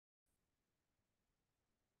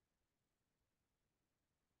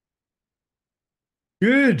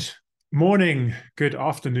Good morning, good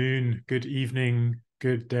afternoon, good evening,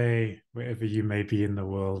 good day, wherever you may be in the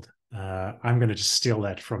world. I'm going to just steal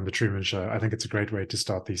that from the Truman Show. I think it's a great way to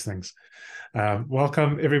start these things.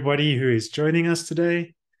 Welcome, everybody who is joining us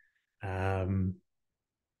today. Um,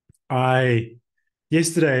 I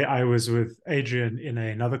Yesterday I was with Adrian in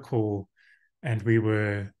another call, and we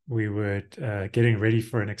were getting ready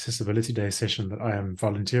for an accessibility day session that I am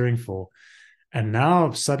volunteering for. And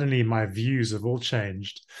now suddenly my views have all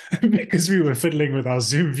changed because we were fiddling with our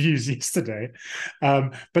Zoom views yesterday.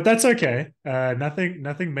 But that's okay.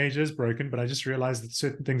 Nothing major is broken, but I just realized that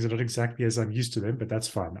certain things are not exactly as I'm used to them, but that's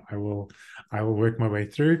fine. I will work my way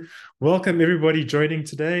through. Welcome everybody joining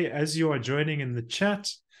today. As you are joining in the chat,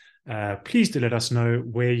 please do let us know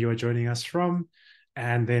where you are joining us from,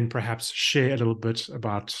 and then perhaps share a little bit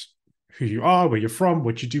about who you are, where you're from,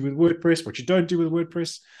 what you do with WordPress, what you don't do with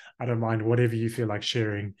WordPress. I don't mind whatever you feel like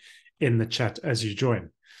sharing in the chat as you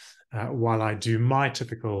join, while I do my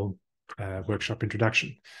typical workshop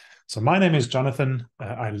introduction. So my name is Jonathan.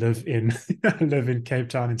 I live in I live in Cape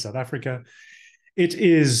Town in South Africa. It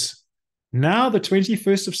is now the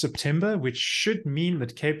 21st of September, which should mean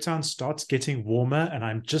that Cape Town starts getting warmer, and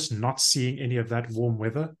I'm just not seeing any of that warm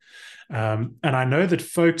weather. And I know that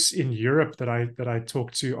folks in Europe that I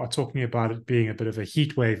talk to are talking about it being a bit of a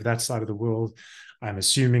heat wave that side of the world. I'm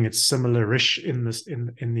assuming it's similar-ish in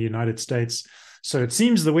the United States. So it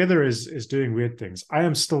seems the weather is doing weird things. I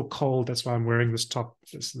am still cold. That's why I'm wearing this top,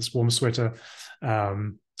 this warm sweater.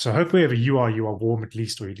 So hopefully, wherever you are warm at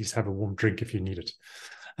least, or at least have a warm drink if you need it.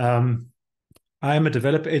 I am a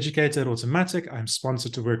developer educator at Automatic. I'm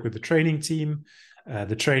sponsored to work with the training team.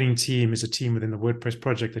 The training team is a team within the WordPress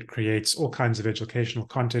project that creates all kinds of educational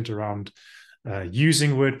content around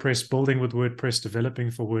using WordPress, building with WordPress,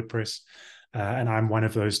 developing for WordPress. And I'm one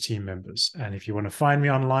of those team members. And if you want to find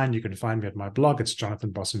me online, you can find me at my blog. It's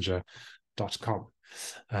jonathanbossinger.com.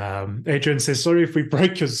 Adrian says, sorry if we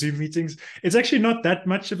broke your Zoom meetings. It's actually not that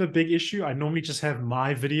much of a big issue. I normally just have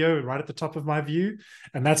my video right at the top of my view,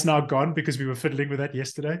 and that's now gone because we were fiddling with that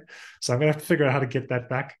yesterday. So I'm going to have to figure out how to get that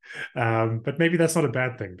back. But maybe that's not a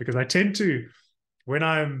bad thing, because I tend to, when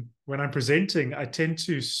I'm presenting, I tend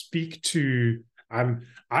to speak to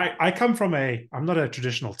I come from I'm not a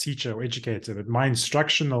traditional teacher or educator, but my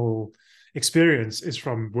instructional experience is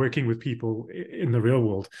from working with people in the real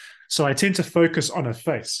world. So I tend to focus on a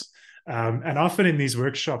face. And often in these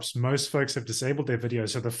workshops, most folks have disabled their video.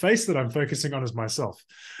 So the face that I'm focusing on is myself.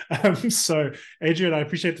 So Adrian, I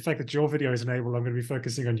appreciate the fact that your video is enabled. I'm going to be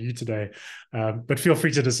focusing on you today, but feel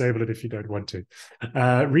free to disable it if you don't want to.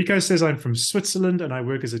 Rico says, I'm from Switzerland and I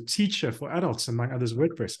work as a teacher for adults, among others,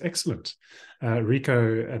 WordPress. Excellent.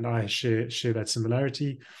 Rico and I share that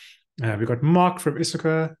similarity. We've got Mark from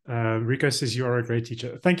Issachar. Rico says, you are a great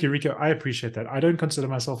teacher. Thank you, Rico. I appreciate that. I don't consider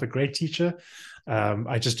myself a great teacher.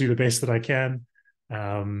 I just do the best that I can.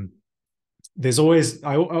 I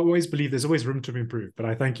always believe there's always room to improve, but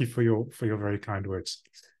I thank you for your very kind words.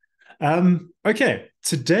 Okay,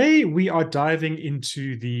 today we are diving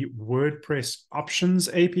into the WordPress options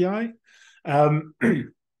API.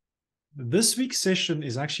 This week's session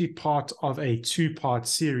is actually part of a two-part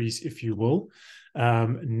series, if you will.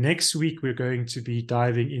 Next week, we're going to be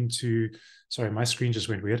diving into, sorry, my screen just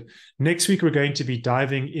went weird. Next week, we're going to be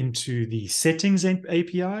diving into the settings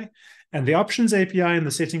API, and the options API and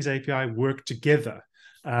the settings API work together.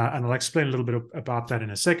 And I'll explain a little bit about that in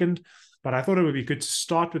a second. But I thought it would be good to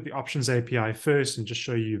start with the options API first and just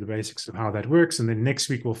show you the basics of how that works. And then next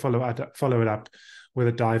week, we'll follow it up with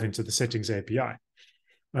a dive into the settings API.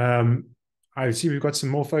 I see we've got some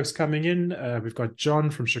more folks coming in. We've got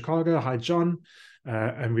John from Chicago. Hi, John.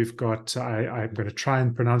 And we've got, I'm going to try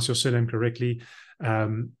and pronounce your surname correctly,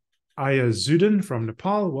 Ayazudin from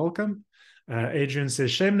Nepal. Welcome. Adrian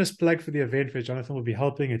says, shameless plug for the event where Jonathan will be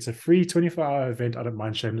helping. It's a free 24-hour event. I don't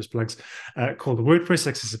mind shameless plugs, called WordPress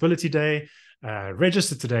Accessibility Day.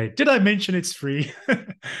 Register today. Did I mention it's free?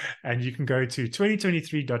 And you can go to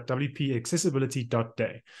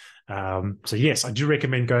 2023.wpaccessibility.day. So yes, I do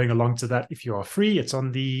recommend going along to that if you are free. It's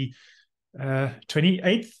on the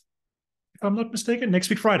 28th, if I'm not mistaken, next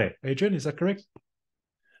week Friday. Adrian, is that correct?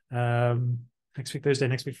 Next week Thursday,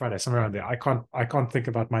 next week Friday, somewhere around there. I can't think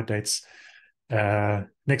about my dates.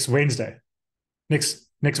 Next Wednesday. Next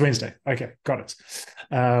Wednesday. Okay, got it.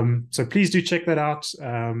 So please do check that out.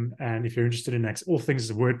 And if you're interested in all things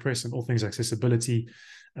WordPress and all things accessibility,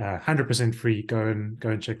 100% free, go and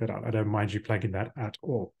check that out. I don't mind you plugging that at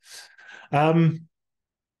all.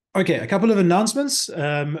 Okay, a couple of announcements.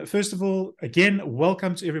 First of all, again,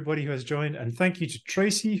 welcome to everybody who has joined, and thank you to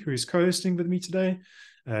Tracy, who is co-hosting with me today.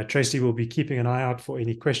 Tracy will be keeping an eye out for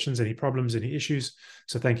any questions, any problems, any issues.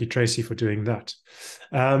 So thank you, Tracy, for doing that.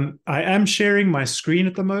 I am sharing my screen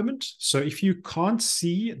at the moment. So if you can't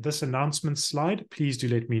see this announcement slide, please do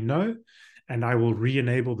let me know, and I will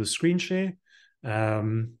re-enable the screen share.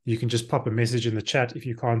 You can just pop a message in the chat if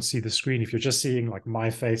you can't see the screen. If you're just seeing like my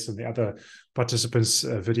face and the other participants'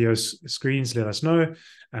 video screens, let us know,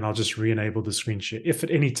 and I'll just re-enable the screen share. If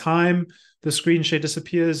at any time the screen share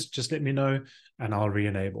disappears, just let me know and I'll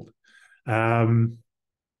re-enable.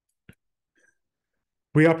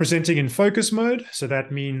 We are presenting in focus mode, so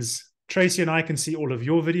that means Tracy and I can see all of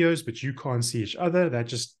your videos, but you can't see each other. That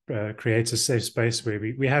just creates a safe space where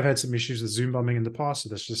we have had some issues with Zoom bombing in the past, so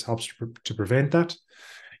this just helps to prevent that.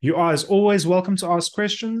 You are, as always, welcome to ask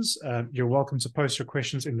questions. You're welcome to post your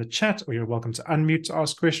questions in the chat, or you're welcome to unmute to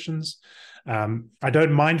ask questions. I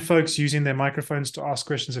don't mind folks using their microphones to ask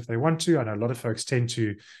questions if they want to. I know a lot of folks tend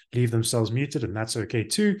to leave themselves muted, and that's okay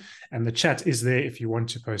too. And the chat is there if you want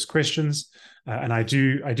to post questions. And I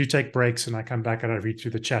do take breaks, and I come back and I read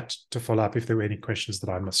through the chat to follow up if there were any questions that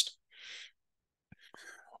I missed.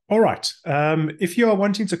 All right. If you are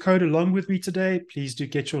wanting to code along with me today, please do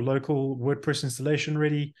get your local WordPress installation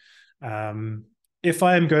ready. If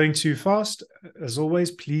I am going too fast, as always,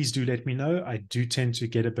 please do let me know. I do tend to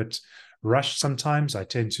get a bit rushed sometimes. I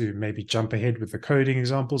tend to maybe jump ahead with the coding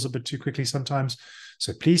examples a bit too quickly sometimes.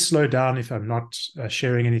 So please slow down if I'm not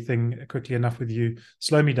sharing anything quickly enough with you.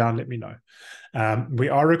 Slow me down, let me know. We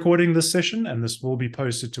are recording this session, and this will be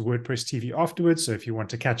posted to WordPress TV afterwards. So if you want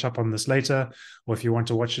to catch up on this later, or if you want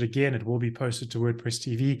to watch it again, it will be posted to WordPress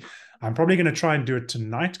TV. I'm probably going to try and do it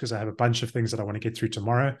tonight because I have a bunch of things that I want to get through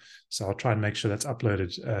tomorrow. So I'll try and make sure that's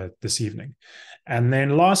uploaded this evening. And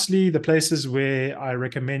then lastly, the places where I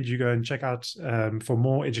recommend you go and check out for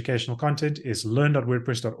more educational content is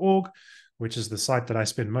learn.wordpress.org, which is the site that I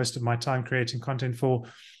spend most of my time creating content for.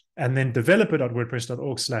 And then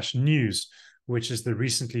developer.wordpress.org/news, which is the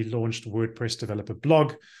recently launched WordPress developer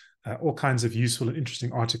blog. All kinds of useful and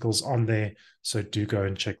interesting articles on there. So do go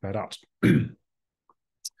and check that out.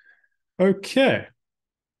 Okay.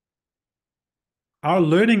 Our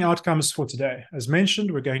learning outcomes for today. As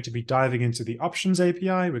mentioned, we're going to be diving into the Options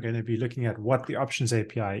API. We're going to be looking at what the Options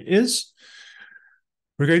API is.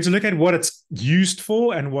 We're going to look at what it's used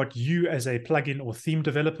for and what you as a plugin or theme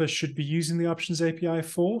developer should be using the Options API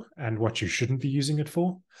for and what you shouldn't be using it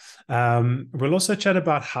for. We'll also chat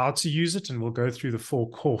about how to use it, and we'll go through the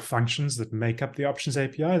 4 core functions that make up the Options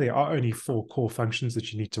API. There are only 4 core functions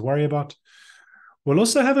that you need to worry about. We'll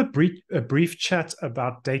also have a brief chat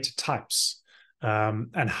about data types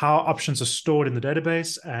and how options are stored in the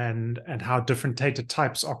database and how different data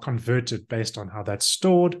types are converted based on how that's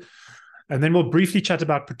stored. And then we'll briefly chat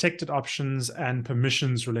about protected options and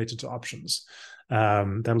permissions related to options.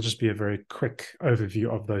 That'll just be a very quick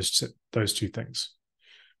overview of those two things.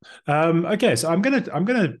 Okay, so I'm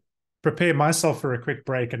gonna prepare myself for a quick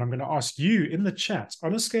break, and I'm going to ask you in the chat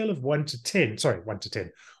on a scale of 1 to 10, sorry, 1 to 10,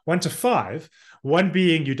 1 to 5, 1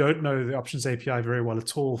 being you don't know the Options API very well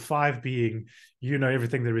at all, 5 being you know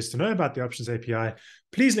everything there is to know about the Options API.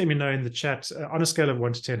 Please let me know in the chat on a scale of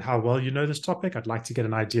 1 to 10 how well you know this topic. I'd like to get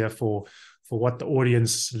an idea for what the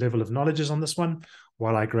audience level of knowledge is on this one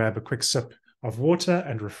while I grab a quick sip of water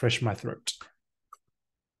and refresh my throat.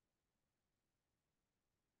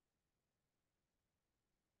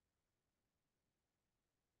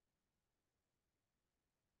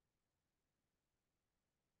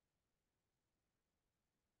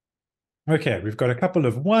 Okay, we've got a couple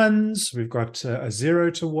of 1s. We've got a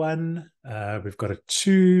 0 to 1. We've got a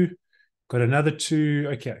 2. Got another 2.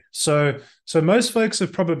 Okay, so most folks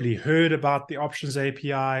have probably heard about the Options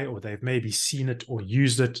API, or they've maybe seen it or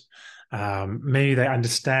used it. Maybe they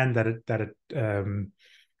understand that it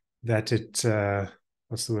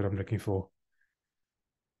what's the word I'm looking for?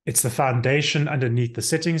 It's the foundation underneath the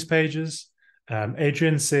settings pages.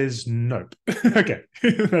 Adrian says nope. Okay,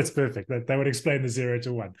 that's perfect. That would explain the 0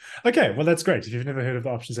 to 1. Okay, well, that's great. If you've never heard of the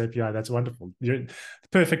Options API, that's wonderful. You're the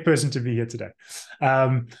perfect person to be here today.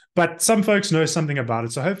 But some folks know something about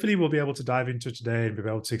it. So hopefully we'll be able to dive into it today and be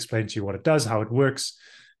able to explain to you what it does, how it works,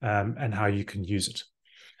 and how you can use it.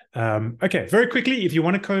 Okay, very quickly, if you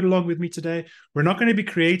want to code along with me today, we're not going to be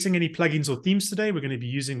creating any plugins or themes today. We're going to be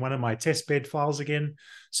using one of my testbed files again.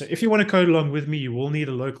 So if you want to code along with me, you will need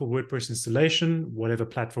a local WordPress installation, whatever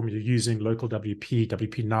platform you're using, local WP,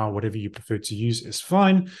 WP Now, whatever you prefer to use is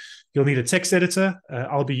fine. You'll need a text editor.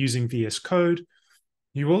 I'll be using VS Code.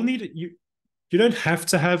 You will need you don't have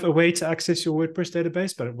to have a way to access your WordPress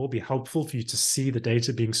database, but it will be helpful for you to see the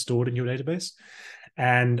data being stored in your database.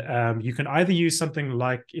 And you can either use something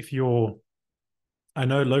like if you're I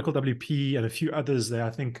know Local WP and a few others there, I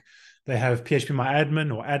think they have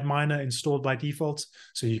phpMyAdmin or AdMiner installed by default,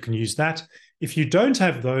 so you can use that. If you don't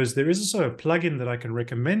have those, there is also a plugin that I can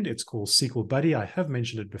recommend. It's called SQL Buddy. I have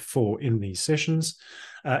mentioned it before in these sessions.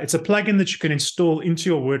 It's a plugin that you can install into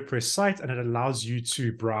your WordPress site, and it allows you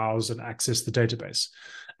to browse and access the database.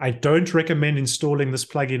 I don't recommend installing this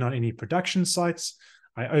plugin on any production sites.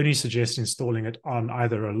 I only suggest installing it on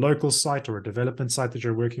either a local site or a development site that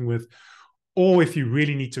you're working with, or if you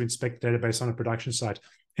really need to inspect the database on a production site,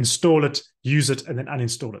 install it, use it, and then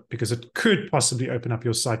uninstall it, because it could possibly open up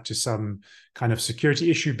your site to some kind of security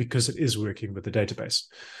issue because it is working with the database.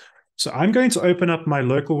 So I'm going to open up my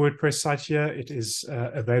local WordPress site here. It is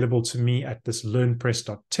available to me at this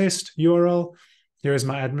learnpress.test URL. Here is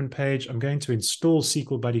my admin page. I'm going to install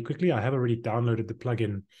SQL Buddy quickly. I have already downloaded the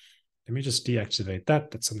plugin. Let me just deactivate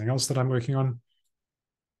that. That's something else that I'm working on.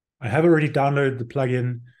 I have already downloaded the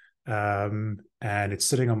plugin. And it's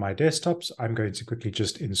sitting on my desktop. So I'm going to quickly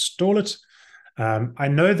just install it. I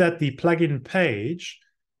know that the plugin page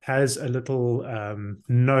has a little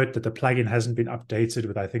note that the plugin hasn't been updated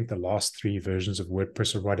with, I think, the last 3 versions of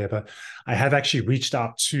WordPress or whatever. I have actually reached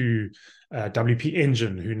out to WP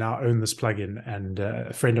Engine, who now own this plugin, and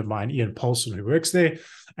a friend of mine, Ian Paulson, who works there,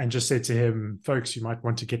 and just said to him, folks, you might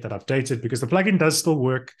want to get that updated, because the plugin does still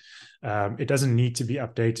work. It doesn't need to be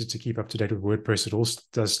updated to keep up to date with WordPress. It all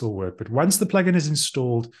does still work. But once the plugin is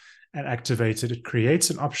installed and activated, it creates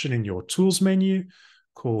an option in your tools menu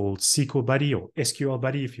called SQL Buddy, or SQL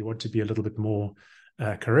Buddy, if you want to be a little bit more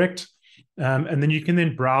correct. And then you can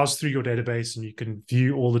then browse through your database, and you can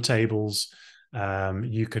view all the tables.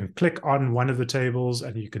 You can click on one of the tables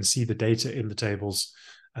and you can see the data in the tables.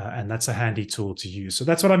 And that's a handy tool to use. So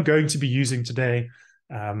that's what I'm going to be using today.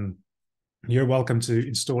 You're welcome to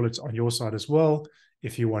install it on your side as well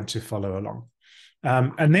if you want to follow along.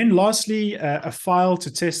 And then lastly, a file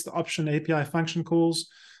to test the option API function calls.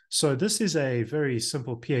 So this is a very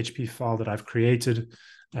simple PHP file that I've created.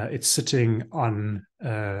 It's sitting on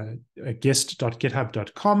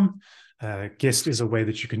guest.github.com. Guest is a way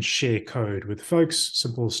that you can share code with folks,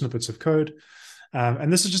 simple snippets of code.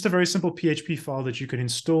 And this is just a very simple PHP file that you can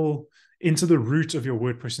install into the root of your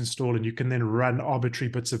WordPress install, and you can then run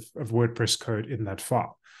arbitrary bits of WordPress code in that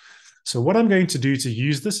file. So what I'm going to do to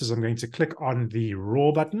use this is I'm going to click on the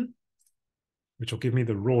raw button, which will give me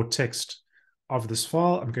the raw text of this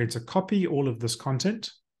file. I'm going to copy all of this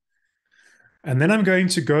content. And then I'm going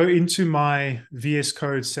to go into my VS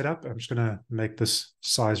Code setup. I'm just going to make this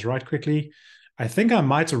size right quickly. I think I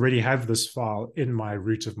might already have this file in my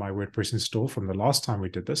root of my WordPress install from the last time we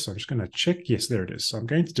did this. So I'm just going to check. Yes, there it is. So I'm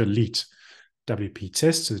going to delete WP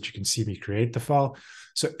test so that you can see me create the file.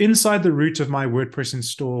 So inside the root of my WordPress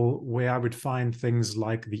install, where I would find things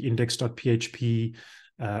like the index.php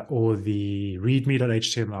or the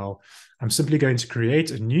readme.html, I'm simply going to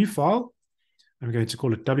create a new file. I'm going to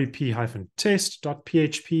call it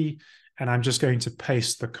wp-test.php, and I'm just going to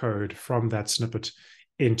paste the code from that snippet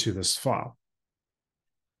into this file.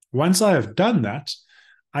 Once I have done that,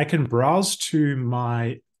 I can browse to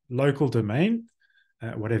my local domain,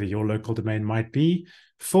 whatever your local domain might be,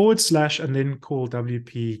 / and then call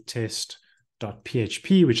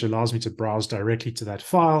wp-test.php, which allows me to browse directly to that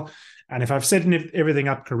file. And if I've set everything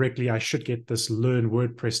up correctly, I should get this Learn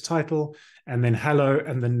WordPress title, and then hello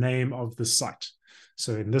and the name of the site.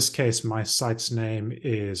 So in this case, my site's name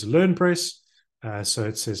is LearnPress. So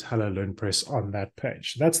it says hello LearnPress on that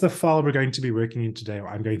page. That's the file we're going to be working in today, or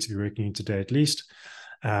I'm going to be working in today at least.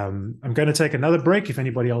 I'm going to take another break if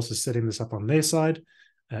anybody else is setting this up on their side.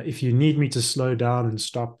 If you need me to slow down and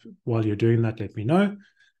stop while you're doing that, let me know.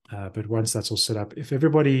 But once that's all set up, if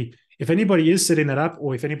anybody is setting that up,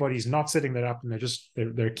 or if anybody's not setting that up and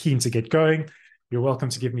they're keen to get going, you're welcome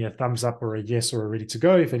to give me a thumbs up or a yes or a ready to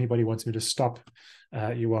go. If anybody wants me to stop,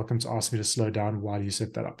 you're welcome to ask me to slow down while you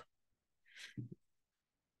set that up.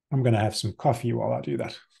 I'm going to have some coffee while I do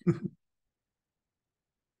that.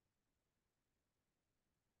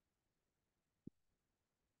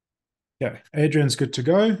 Yeah, Adrian's good to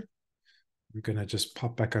go. I'm going to just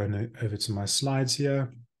pop back over to my slides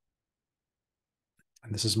here.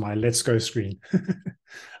 And this is my let's go screen.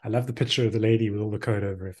 I love the picture of the lady with all the code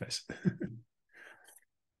over her face.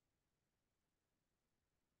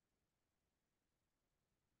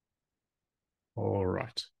 All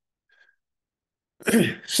right.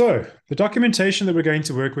 So the documentation that we're going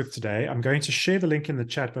to work with today, I'm going to share the link in the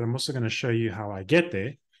chat, but I'm also going to show you how I get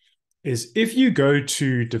there, is if you go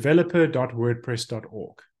to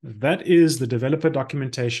developer.wordpress.org, that is the developer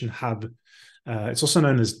documentation hub. It's also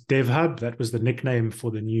known as DevHub. That was the nickname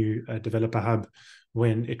for the new developer hub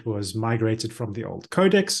when it was migrated from the old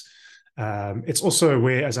Codex. It's also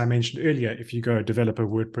where, as I mentioned earlier, if you go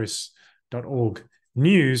developer.wordpress.org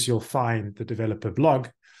news, you'll find the developer blog.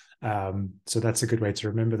 So that's a good way to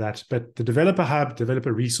remember that. But the Developer Hub,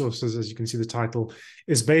 Developer Resources, as you can see the title,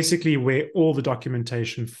 is basically where all the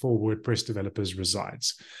documentation for WordPress developers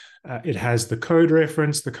resides. It has the code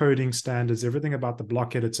reference, the coding standards, everything about the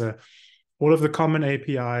block editor, all of the common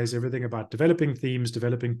APIs, everything about developing themes,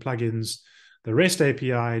 developing plugins, the REST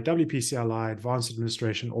API, WP CLI, advanced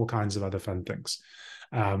administration, all kinds of other fun things.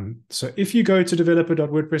 So if you go to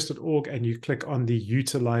developer.wordpress.org and you click on the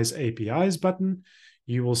Utilize APIs button,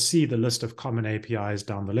 you will see the list of common APIs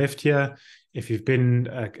down the left here. If you've been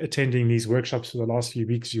attending these workshops for the last few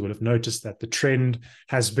weeks, you will have noticed that the trend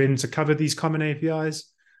has been to cover these common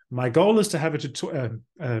APIs. My goal is to have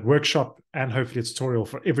a workshop and hopefully a tutorial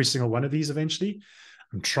for every single one of these eventually.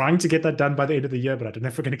 I'm trying to get that done by the end of the year, but I don't know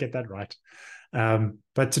if we're going to get that right.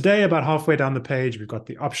 But today, about halfway down the page, we've got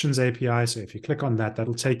the Options API. So if you click on that,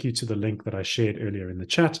 that'll take you to the link that I shared earlier in the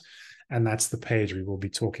chat. And that's the page we will be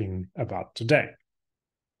talking about today.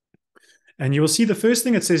 And you will see the first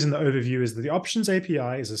thing it says in the overview is that the Options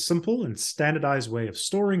API is a simple and standardized way of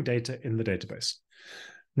storing data in the database.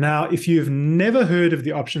 Now, if you've never heard of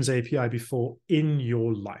the Options API before in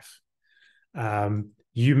your life,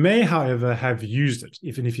 you may, however, have used it,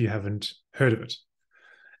 even if you haven't heard of it.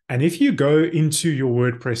 And if you go into your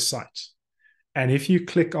WordPress site, and if you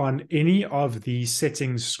click on any of the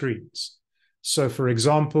settings screens, so for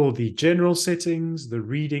example, the general settings, the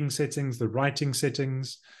reading settings, the writing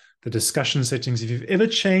settings, the discussion settings, if you've ever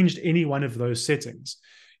changed any one of those settings,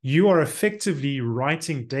 you are effectively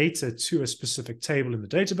writing data to a specific table in the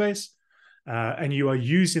database, and you are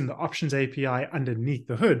using the Options API underneath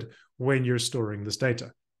the hood when you're storing this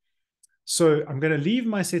data. So I'm going to leave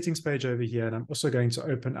my settings page over here, and I'm also going to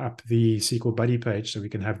open up the SQL Buddy page so we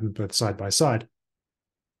can have them both side by side.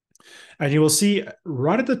 And you will see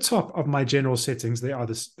right at the top of my general settings,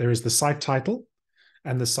 there is the site title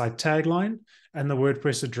and the site tagline and the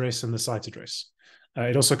WordPress address and the site address.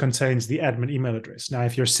 It also contains the admin email address. Now,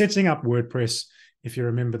 if you're setting up WordPress, if you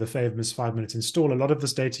remember the famous 5-minute install, a lot of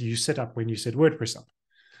this data you set up when you set WordPress up.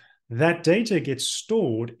 That data gets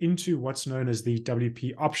stored into what's known as the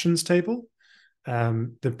WP options table.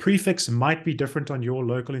 The prefix might be different on your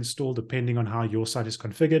local install depending on how your site is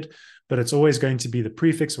configured, but it's always going to be the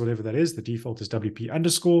prefix, whatever that is. The default is WP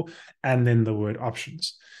underscore, and then the word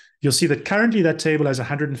options. You'll see that currently that table has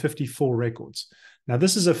 154 records. Now,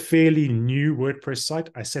 this is a fairly new WordPress site.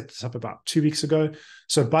 I set this up about 2 weeks ago.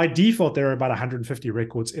 So by default, there are about 150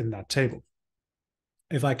 records in that table.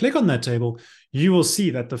 If I click on that table, you will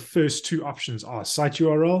see that the first two options are site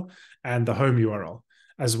URL and the home URL,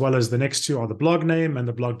 as well as the next two are the blog name and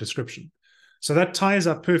the blog description. So that ties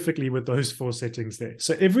up perfectly with those 4 settings there.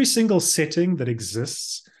 So every single setting that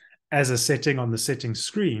exists as a setting on the settings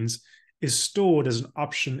screens is stored as an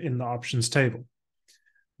option in the options table.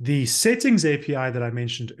 The settings API that I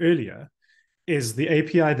mentioned earlier is the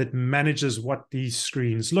API that manages what these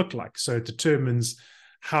screens look like. So it determines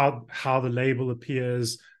how the label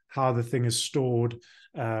appears, how the thing is stored,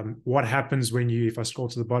 what happens when you, if I scroll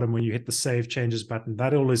to the bottom, when you hit the Save Changes button.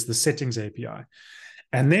 That all is the settings API.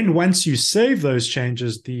 And then once you save those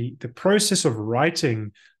changes, the process of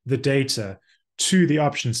writing the data to the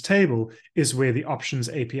options table is where the options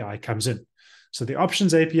API comes in. So the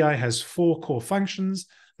options API has 4 core functions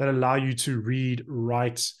that allow you to read,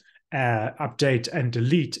 write, update, and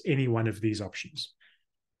delete any one of these options.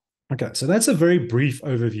 Okay, so that's a very brief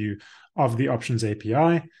overview of the Options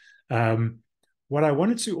API. What I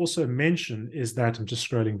wanted to also mention is that I'm just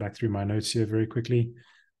scrolling back through my notes here very quickly.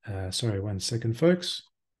 Sorry, 1 second, folks.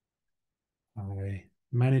 I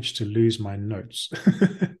managed to lose my notes.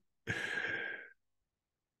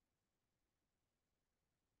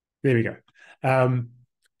 There we go.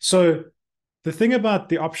 So the thing about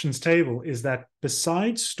the options table is that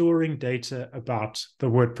besides storing data about the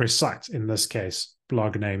WordPress site, in this case,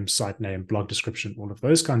 blog name, site name, blog description, all of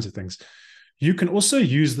those kinds of things, you can also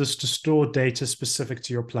use this to store data specific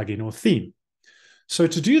to your plugin or theme. So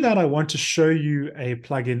to do that, I want to show you a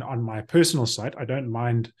plugin on my personal site. I don't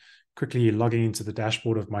mind quickly logging into the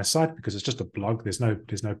dashboard of my site because it's just a blog. There's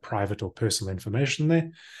no private or personal information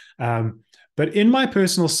there. But in my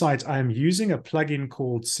personal site, I am using a plugin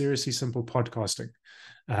called Seriously Simple Podcasting.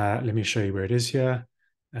 Let me show you where it is here.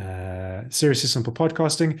 Seriously Simple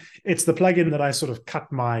Podcasting. It's the plugin that I sort of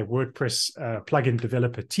cut my WordPress plugin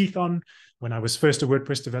developer teeth on. When I was first a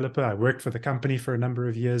WordPress developer, I worked for the company for a number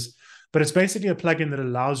of years. But it's basically a plugin that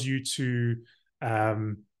allows you to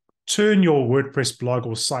turn your WordPress blog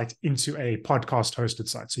or site into a podcast hosted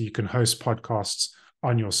site. So you can host podcasts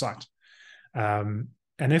on your site.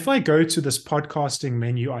 And if I go to this podcasting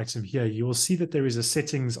menu item here, you will see that there is a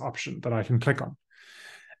settings option that I can click on.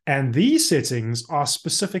 And these settings are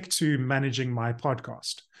specific to managing my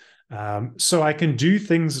podcast. So I can do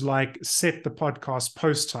things like set the podcast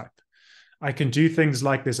post type. I can do things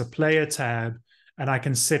like there's a player tab, and I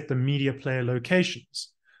can set the media player locations.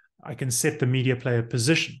 I can set the media player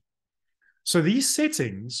position. So these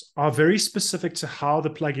settings are very specific to how the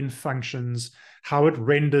plugin functions, how it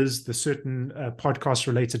renders the certain podcast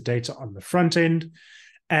related data on the front end.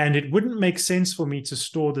 And it wouldn't make sense for me to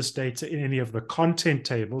store this data in any of the content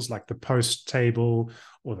tables, like the post table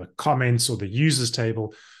or the comments or the users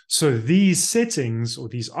table. So these settings, or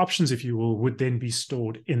these options, if you will, would then be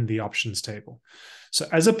stored in the options table. So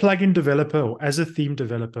as a plugin developer or as a theme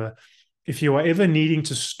developer, if you are ever needing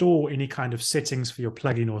to store any kind of settings for your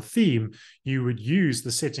plugin or theme, you would use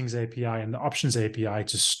the settings API and the options API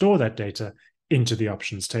to store that data into the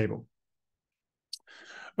options table.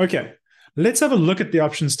 Okay, let's have a look at the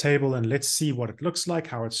options table and let's see what it looks like,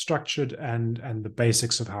 how it's structured, and the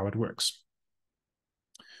basics of how it works.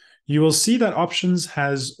 You will see that options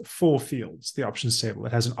has 4 fields, the options table.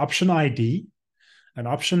 It has an option ID, an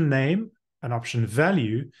option name, an option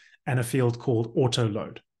value, and a field called auto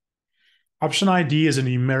load. Option ID is a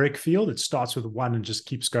numeric field. It starts with 1 and just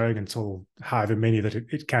keeps going until however many that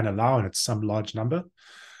it can allow, and it's some large number.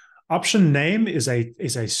 Option name is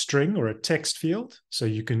a string or a text field, so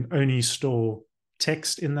you can only store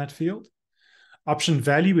text in that field. Option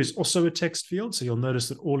value is also a text field, so you'll notice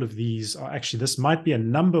that all of these are actually, this might be a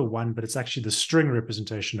number 1, but it's actually the string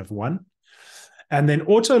representation of 1. And then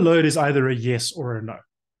auto load is either a yes or a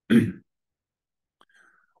no.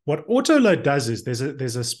 What auto load does is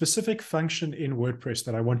there's a specific function in WordPress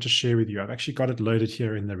that I want to share with you. I've actually got it loaded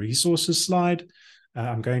here in the resources slide.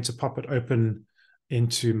 I'm going to pop it open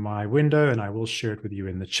into my window and I will share it with you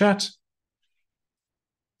in the chat.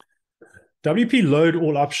 WP load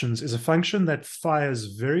all options is a function that fires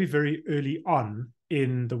very, very early on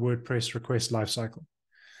in the WordPress request lifecycle.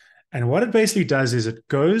 And what it basically does is it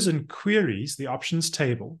goes and queries the options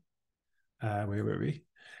table. Where were we?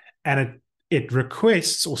 And it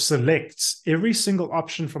requests or selects every single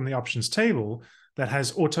option from the options table that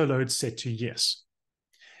has auto load set to yes.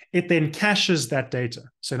 It then caches that data.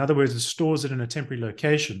 So in other words, it stores it in a temporary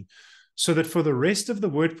location so that for the rest of the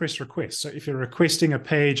WordPress requests, so if you're requesting a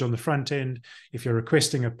page on the front end, if you're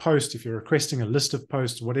requesting a post, if you're requesting a list of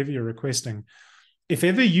posts, whatever you're requesting, if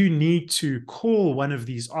ever you need to call one of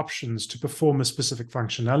these options to perform a specific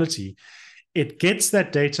functionality, it gets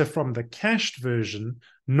that data from the cached version,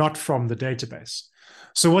 not from the database.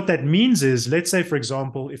 So what that means is, let's say, for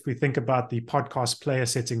example, if we think about the podcast player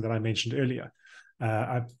setting that I mentioned earlier,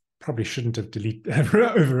 I probably shouldn't have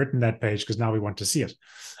overwritten that page because now we want to see it.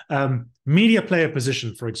 Media player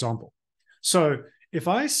position, for example. So if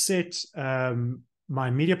I set my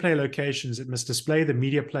media player locations, it must display the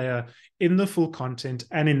media player in the full content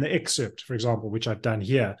and in the excerpt, for example, which I've done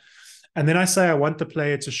here. And then I say I want the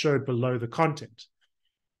player to show it below the content.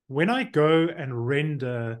 When I go and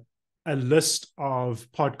render a list of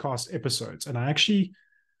podcast episodes, and I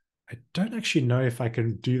don't actually know if I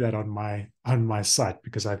can do that on my site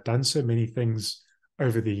because I've done so many things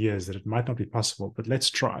over the years that it might not be possible, but let's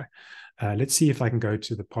try. Let's see if I can go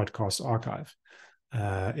to the podcast archive.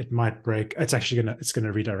 It might break. It's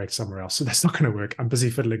gonna redirect somewhere else, so that's not going to work. I'm busy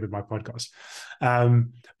fiddling with my podcast.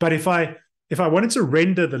 But if I wanted to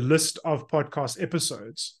render the list of podcast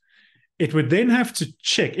episodes, it would then have to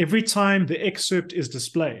check every time the excerpt is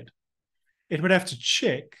displayed. It would have to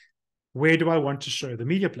check, where do I want to show the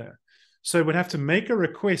media player? So it would have to make a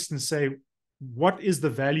request and say, what is the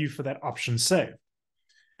value for that option saved?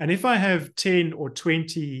 And if I have 10 or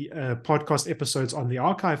 20 podcast episodes on the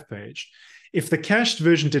archive page, if the cached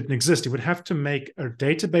version didn't exist, it would have to make a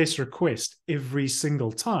database request every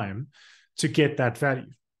single time to get that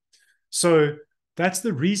value. So that's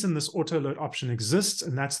the reason this auto load option exists,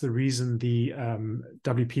 and that's the reason the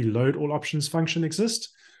WP load all options function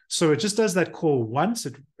exists. So it just does that call once.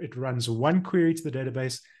 It runs one query to the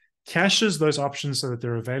database, caches those options so that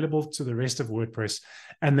they're available to the rest of WordPress.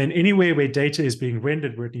 And then anywhere where data is being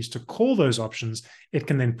rendered, where it needs to call those options, it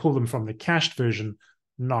can then pull them from the cached version,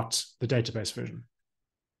 not the database version.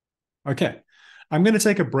 Okay, I'm going to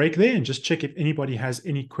take a break there and just check if anybody has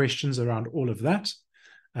any questions around all of that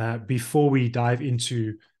before we dive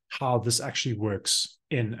into how this actually works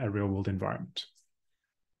in a real-world environment.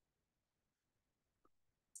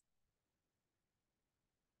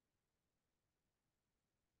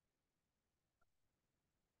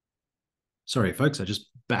 Sorry, folks, I just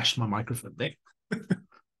bashed my microphone there.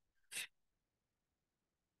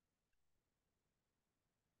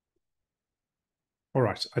 All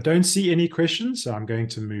right, I don't see any questions, so I'm going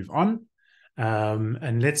to move on.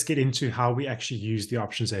 And let's get into how we actually use the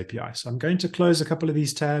Options API. So I'm going to close a couple of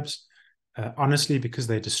these tabs, honestly, because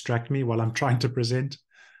they distract me while I'm trying to present.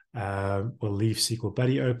 We'll leave SQL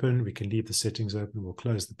Buddy open. We can leave the settings open. We'll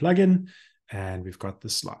close the plugin, and we've got the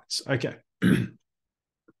slides. Okay.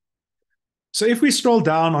 So if we scroll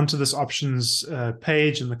down onto this options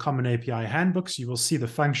page in the Common API handbooks, you will see the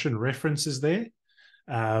function references there.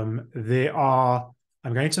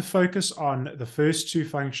 I'm going to focus on the first two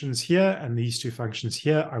functions here and these two functions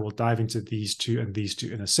here. I will dive into these two and these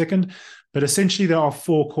two in a second. But essentially, there are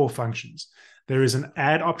four core functions. There is an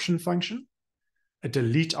add option function, a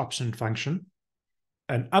delete option function,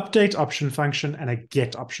 an update option function, and a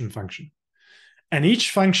get option function. And each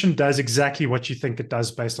function does exactly what you think it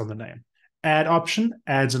does based on the name. Add option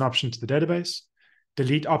adds an option to the database.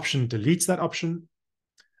 Delete option deletes that option.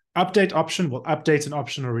 Update option will update an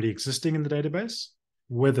option already existing in the database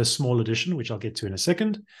with a small addition, which I'll get to in a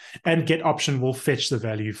second. And get option will fetch the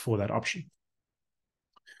value for that option.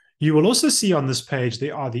 You will also see on this page,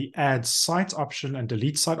 there are the add site option and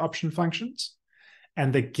delete site option functions,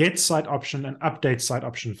 and the get site option and update site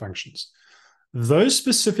option functions. Those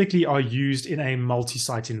specifically are used in a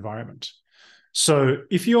multi-site environment. So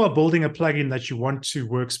if you are building a plugin that you want to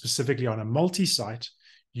work specifically on a multi-site,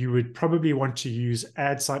 you would probably want to use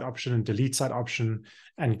add site option and delete site option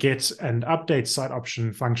and get and update site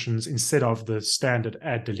option functions instead of the standard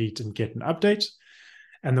add, delete, and get and update.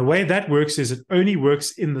 And the way that works is it only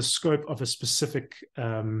works in the scope of a specific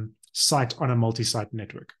site on a multi-site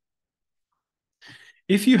network.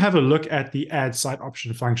 If you have a look at the add site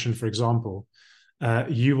option function, for example,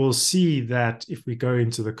 you will see that if we go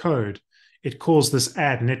into the code, it calls this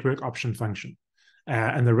add network option function.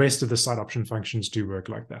 And the rest of the site option functions do work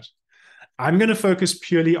like that. I'm going to focus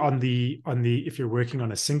purely on the if you're working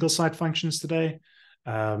on a single site functions today.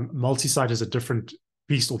 Multi-site is a different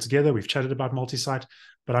beast altogether. We've chatted about multi-site,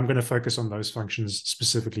 but I'm going to focus on those functions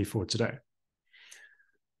specifically for today.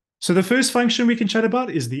 So the first function we can chat about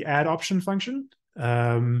is the add option function.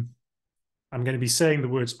 I'm going to be saying the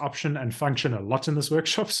words option and function a lot in this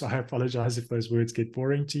workshop, so I apologize if those words get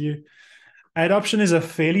boring to you. Add option is a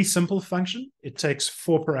fairly simple function. It takes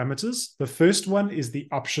 4 parameters. The first one is the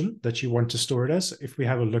option that you want to store it as. If we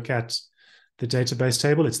have a look at the database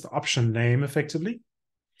table, it's the option name effectively.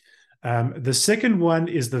 The second one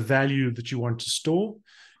is the value that you want to store.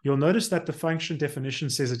 You'll notice that the function definition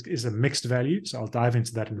says it is a mixed value, so I'll dive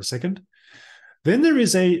into that in a second. Then there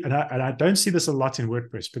is and I don't see this a lot in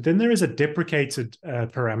WordPress, but then there is a deprecated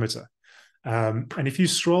parameter. And if you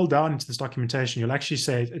scroll down into this documentation, you'll actually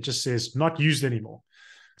say it just says not used anymore.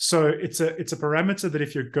 So it's a parameter that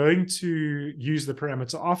if you're going to use the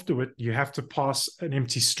parameter afterward, you have to pass an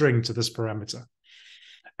empty string to this parameter.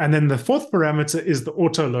 And then the fourth parameter is the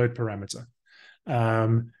auto load parameter.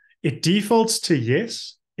 It defaults to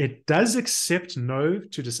yes. It does accept no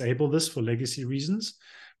to disable this for legacy reasons,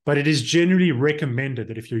 but it is generally recommended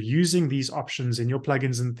that if you're using these options in your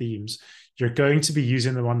plugins and themes, you're going to be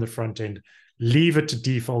using them on the front end. Leave it to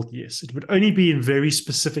default yes. It would only be in very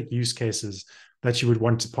specific use cases that you would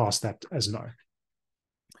want to pass that as no.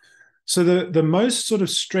 So the most sort of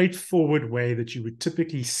straightforward way that you would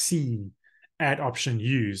typically see add option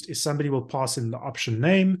used is somebody will pass in the option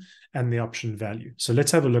name and the option value. So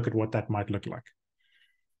let's have a look at what that might look like.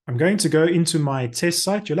 I'm going to go into my test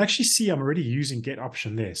site. You'll actually see I'm already using get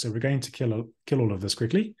option there. So we're going to kill all of this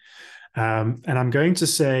quickly. And I'm going to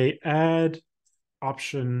say add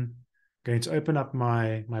option. I'm going to open up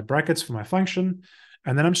my brackets for my function.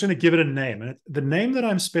 And then I'm just going to give it a name. And the name that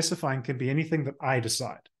I'm specifying can be anything that I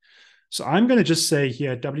decide. So I'm going to just say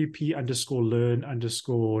here WP underscore learn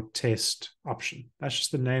underscore test option. That's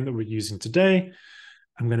just the name that we're using today.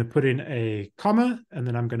 I'm going to put in a comma, and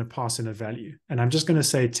then I'm going to pass in a value. And I'm just going to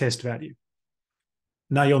say test value.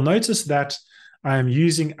 Now you'll notice that I am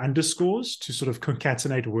using underscores to sort of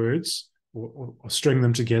concatenate words or string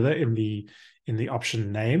them together in the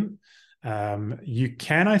option name. You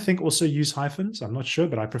can, I think, also use hyphens. I'm not sure,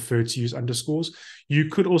 but I prefer to use underscores. You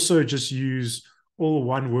could also just use all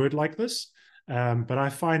one word like this, but I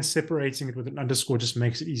find separating it with an underscore just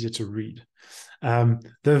makes it easier to read.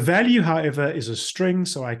 The value, however, is a string,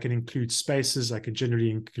 so I can include spaces. I can generally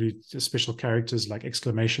include special characters like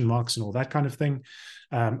exclamation marks and all that kind of thing,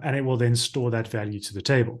 and it will then store that value to the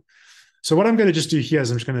table. So what I'm going to just do here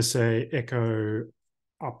is I'm just going to say echo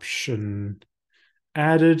option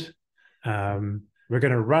added. We're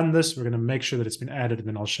going to run this. We're going to make sure that it's been added, and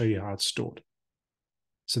then I'll show you how it's stored.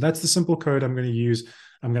 So that's the simple code I'm going to use.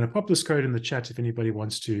 I'm going to pop this code in the chat if anybody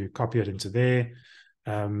wants to copy it into their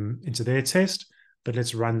test. But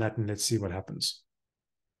let's run that and let's see what happens.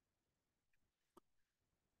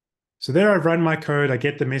 So there I've run my code. I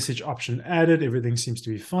get the message option added. Everything seems to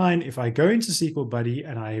be fine. If I go into SQL Buddy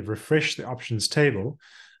and I refresh the options table,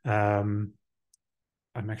 I'm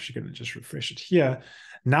actually going to just refresh it here.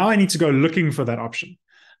 Now I need to go looking for that option.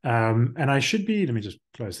 And I should be, let me just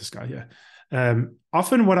close this guy here.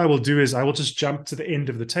 Often what I will do is I will just jump to the end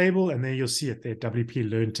of the table, and there you'll see it there. WP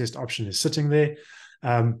Learn Test option is sitting there.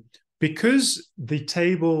 Because the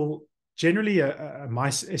table, generally a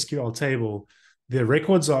MySQL table, the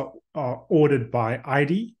records are ordered by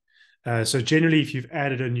ID. So generally, if you've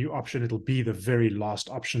added a new option, it'll be the very last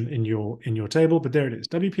option in your table. But there it is,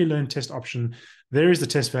 WP Learn Test option. There is the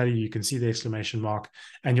test value. You can see the exclamation mark,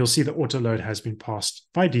 and you'll see the auto load has been passed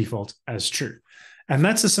by default as true. And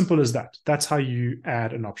that's as simple as that. That's how you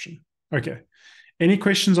add an option. Okay. Any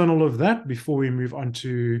questions on all of that before we move on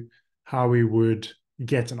to how we would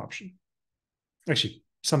get an option? Actually,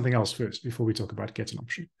 something else first before we talk about get an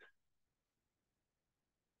option.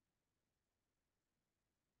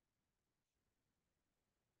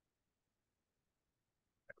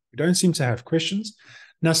 We don't seem to have questions.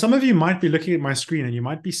 Now, some of you might be looking at my screen and you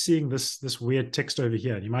might be seeing this weird text over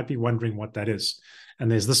here. And you might be wondering what that is. And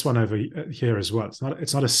there's this one over here as well.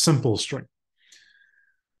 It's not a simple string.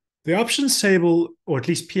 The options table, or at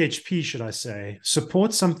least PHP, should I say,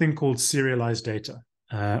 supports something called serialized data.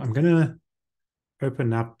 I'm going to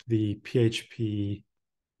open up the PHP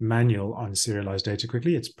manual on serialized data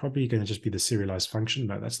quickly. It's probably going to just be the serialized function.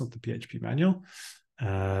 No, that's not the PHP manual.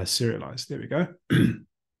 Serialized, there we go.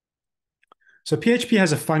 So PHP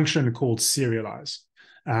has a function called serialize.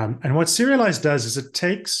 And what serialize does is it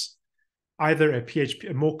takes either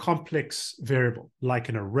a more complex variable, like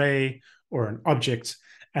an array or an object,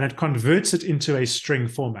 and it converts it into a string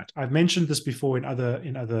format. I've mentioned this before in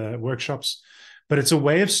other workshops, but it's a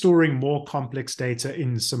way of storing more complex data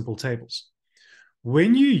in simple tables.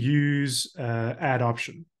 When you use add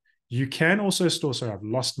option, you can also store, sorry, I've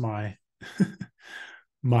lost my,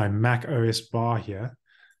 my Mac OS bar here.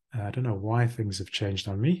 I don't know why things have changed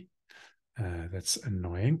on me. That's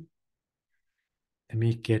annoying. Let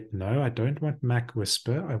me get, no, I don't want Mac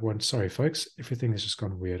Whisper. I want, sorry, folks, everything has just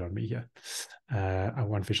gone weird on me here. I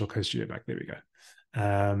want Visual Code Studio back. There we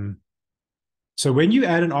go. So when you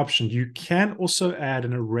add an option, you can also add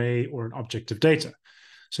an array or an object of data.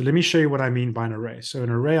 So let me show you what I mean by an array. So an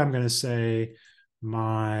array, I'm going to say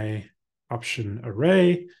my option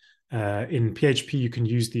array. In PHP, you can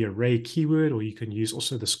use the array keyword, or you can use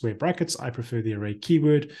also the square brackets. I prefer the array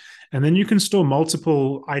keyword. And then you can store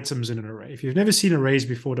multiple items in an array. If you've never seen arrays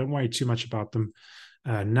before, don't worry too much about them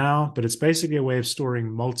now, but it's basically a way of storing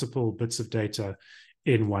multiple bits of data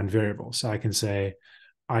in one variable. So I can say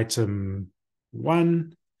item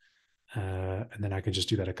 1, and then I can just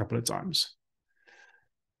do that a couple of times.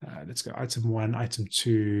 Let's go item 1, item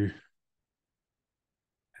 2,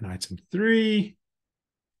 and item 3.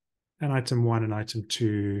 And item 1 and item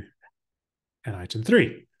 2 and item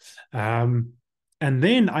 3. And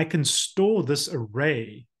then I can store this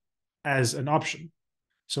array as an option.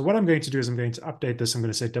 So what I'm going to do is I'm going to update this. I'm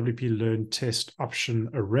going to say WP Learn Test Option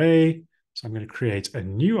Array. So I'm going to create a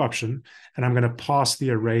new option, and I'm going to pass the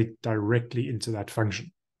array directly into that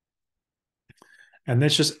function. And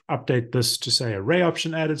let's just update this to say array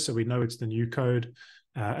option added, so we know it's the new code.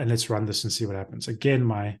 And let's run this and see what happens. Again,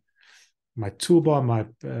 my toolbar, my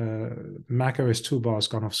Mac OS toolbar has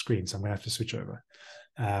gone off screen, so I'm going to have to switch over.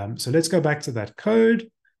 So let's go back to that code.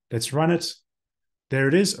 Let's run it. There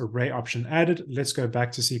it is, array option added. Let's go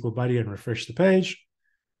back to SQL Buddy and refresh the page.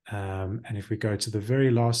 And if we go to the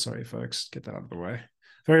very last, sorry, folks, get that out of the way.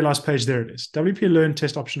 Very last page, there it is. WP Learn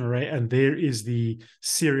Test Option Array, and there is the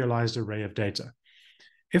serialized array of data.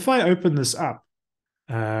 If I open this up,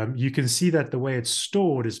 you can see that the way it's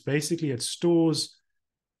stored is basically it stores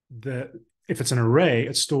if it's an array,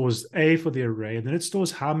 it stores A for the array, and then it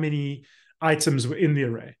stores how many items were in the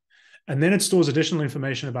array. And then it stores additional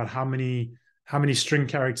information about how many string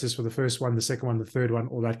characters for the first one, the second one, the third one,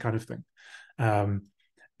 all that kind of thing.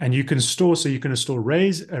 And you can store, so you can store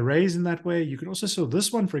arrays in that way. You can also store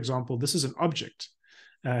this one, for example, this is an object.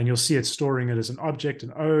 And you'll see it's storing it as an object,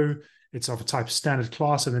 and it's of a type standard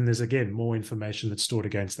class, and then there's, again, more information that's stored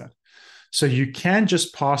against that. So you can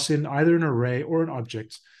just pass in either an array or an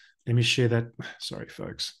object. Let me share that. Sorry,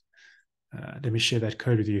 folks. Let me share that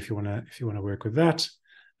code with you if you want to work with that.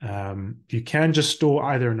 You can just store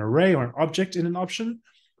either an array or an object in an option.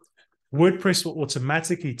 WordPress will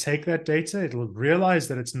automatically take that data. It'll realize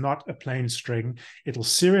that it's not a plain string. It'll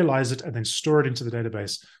serialize it and then store it into the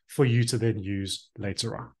database for you to then use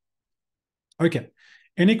later on. Okay.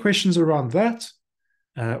 Any questions around that?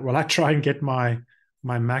 While I try and get my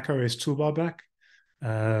Mac OS toolbar back.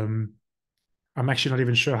 I'm actually not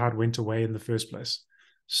even sure how it went away in the first place.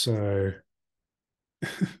 So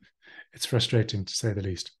it's frustrating to say the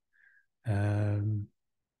least. I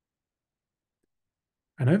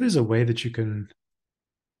know there's a way that you can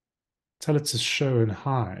tell it to show and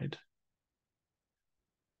hide,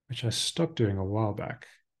 which I stopped doing a while back.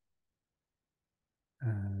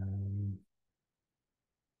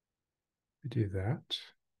 We do that.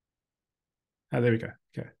 Oh, there we go.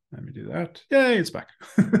 Okay, let me do that. Yay, it's back.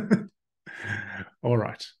 All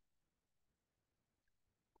right.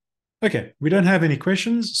 Okay, we don't have any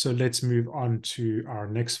questions, so let's move on to our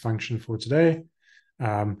next function for today.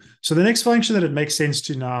 So the next function that it makes sense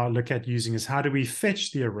to now look at using is how do we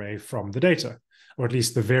fetch the array from the data, or at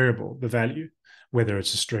least the variable, the value, whether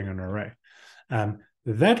it's a string or an array.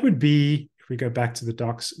 That would be, if we go back to the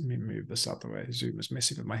docs, let me move this out the way. Zoom is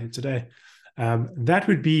messing with my head today. That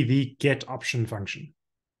would be the get option function.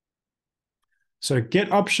 So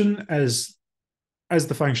get option, as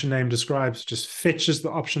the function name describes, just fetches the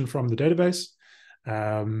option from the database.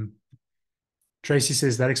 Tracy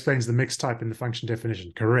says that explains the mixed type in the function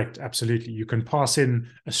definition. Correct, absolutely. You can pass in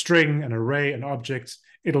a string, an array, an object.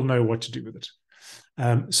 It'll know what to do with it.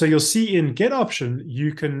 So you'll see in get option,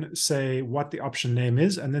 you can say what the option name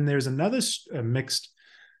is. And then there's another mixed,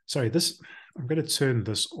 sorry, this, I'm going to turn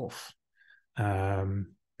this off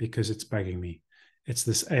because it's bugging me. It's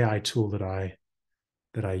this AI tool that I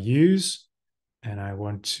use, and I'm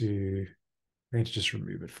going to just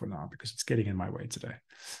remove it for now because it's getting in my way today.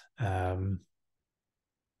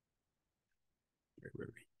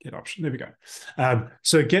 Get option, there we go.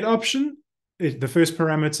 So get option, the first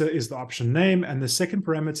parameter is the option name, and the second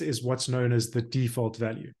parameter is what's known as the default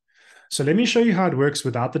value. So let me show you how it works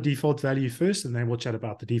without the default value first, and then we'll chat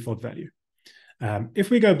about the default value. If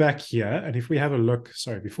we go back here, and if we have a look,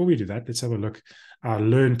 sorry, before we do that, let's have a look,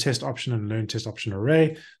 learn test option and learn test option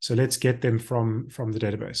array. So let's get them from the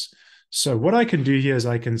database. So what I can do here is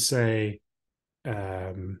I can say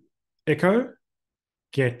echo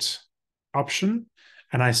get option,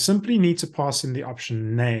 and I simply need to pass in the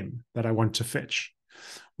option name that I want to fetch.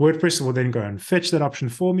 WordPress will then go and fetch that option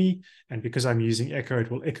for me, and because I'm using echo,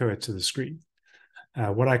 it will echo it to the screen.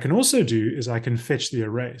 What I can also do is I can fetch the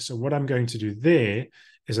array. So what I'm going to do there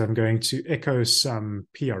is I'm going to echo some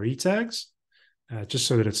PRE tags, just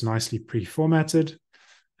so that it's nicely pre-formatted.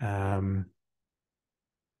 And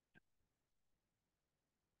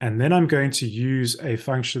then I'm going to use a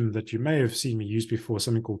function that you may have seen me use before,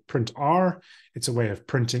 something called print R. It's a way of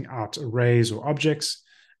printing out arrays or objects.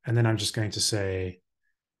 And then I'm just going to say,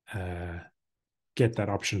 get that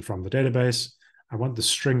option from the database. I want the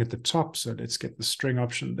string at the top, so let's get the string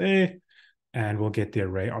option there, and we'll get the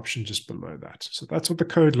array option just below that. So that's what the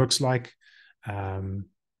code looks like. And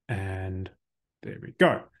there we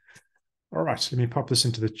go. All right, let me pop this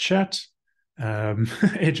into the chat.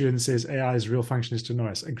 Adrian says AI's real function is to annoy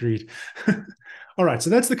us. Agreed. All right, so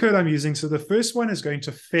that's the code I'm using. So the first one is going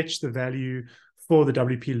to fetch the value for the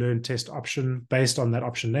WP learn test option based on that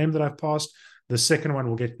option name that I've passed. The second one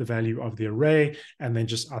will get the value of the array and then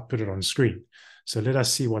just output it on screen. So let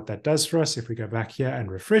us see what that does for us. If we go back here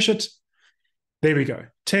and refresh it, there we go.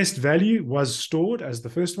 Test value was stored as the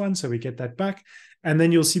first one, so we get that back. And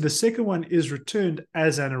then you'll see the second one is returned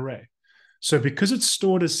as an array. So because it's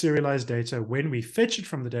stored as serialized data, when we fetch it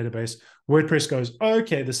from the database, WordPress goes, oh,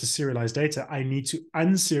 okay, this is serialized data. I need to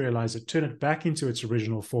unserialize it, turn it back into its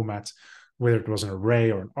original format, whether it was an array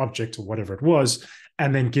or an object or whatever it was,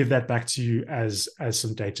 and then give that back to you as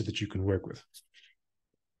some data that you can work with.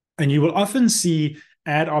 And you will often see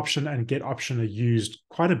add option and get option are used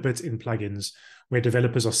quite a bit in plugins where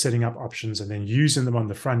developers are setting up options and then using them on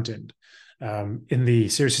the front end. In the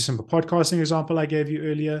Seriously Simple Podcasting example I gave you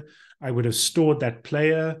earlier, I would have stored that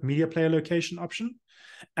media player location option.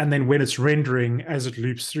 And then when it's rendering, as it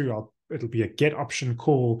loops through, it'll be a get option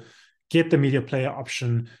call, get the media player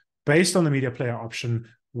option. Based on the media player option,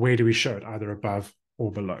 where do we show it, either above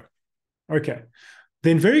or below? Okay,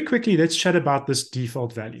 then very quickly, let's chat about this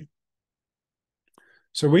default value.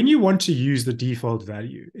 So when you want to use the default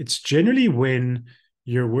value, it's generally when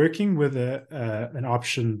you're working with an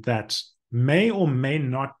option that may or may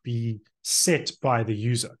not be set by the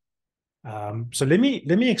user. So let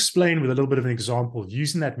me explain with a little bit of an example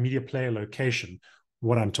using that media player location,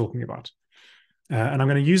 what I'm talking about. And I'm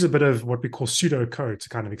going to use a bit of what we call pseudocode to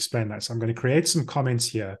kind of explain that. So I'm going to create some comments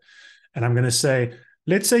here, and I'm going to say,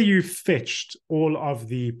 let's say you fetched all of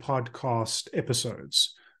the podcast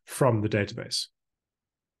episodes from the database.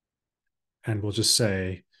 And we'll just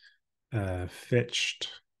say fetched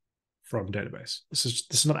from database. This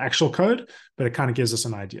is not actual code, but it kind of gives us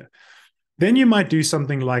an idea. Then you might do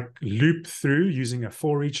something like loop through using a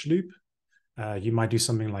for each loop. You might do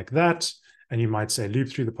something like that. And you might say loop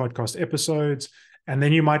through the podcast episodes. And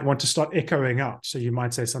then you might want to start echoing out. So you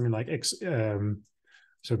might say something like, so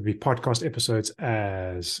it would be podcast episodes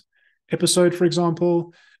as episode, for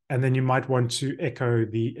example. And then you might want to echo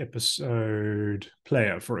the episode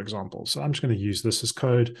player, for example. So I'm just going to use this as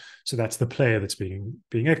code. So that's the player that's being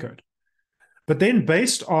echoed. But then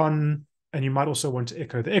based on, and you might also want to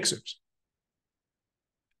echo the excerpt.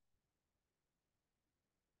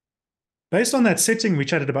 Based on that setting we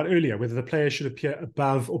chatted about earlier, whether the player should appear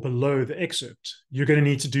above or below the excerpt, you're going to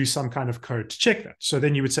need to do some kind of code to check that. So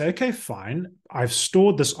then you would say, okay, fine, I've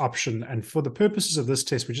stored this option. And for the purposes of this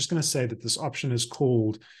test, we're just going to say that this option is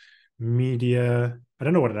called media. I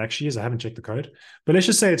don't know what it actually is. I haven't checked the code, but let's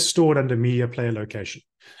just say it's stored under media player location.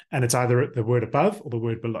 And it's either the word above or the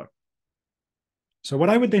word below. So what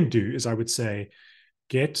I would then do is I would say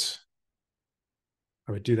get,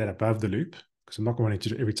 I would do that above the loop, because I'm not going to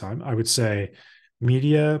do it every time. I would say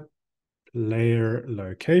media player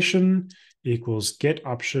location equals get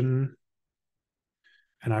option.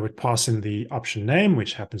 And I would pass in the option name,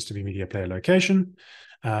 which happens to be media player location.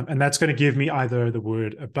 And that's going to give me either the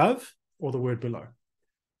word above or the word below.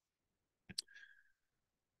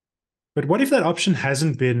 But what if that option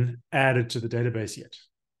hasn't been added to the database yet?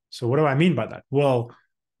 So what do I mean by that? Well,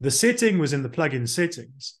 the setting was in the plugin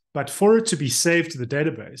settings, but for it to be saved to the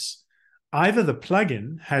database, either the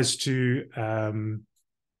plugin has to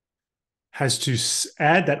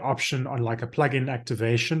add that option on like a plugin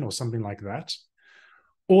activation or something like that,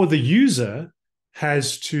 or the user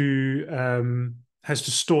has to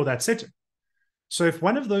store that setting. So if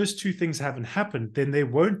one of those two things haven't happened, then there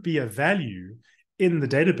won't be a value in the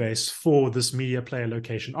database for this media player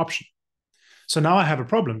location option. So now I have a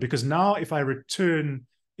problem, because now if I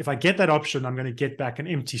get that option, I'm going to get back an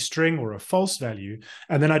empty string or a false value,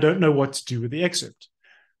 and then I don't know what to do with the excerpt.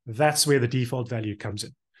 That's where the default value comes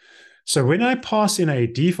in. So when I pass in a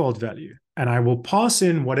default value, and I will pass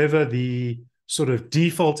in whatever the sort of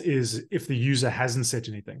default is if the user hasn't set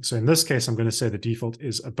anything. So in this case, I'm going to say the default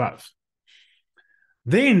is above.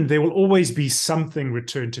 Then there will always be something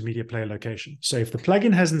returned to media player location. So if the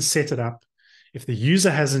plugin hasn't set it up, if the user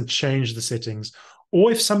hasn't changed the settings, or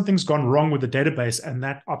if something's gone wrong with the database and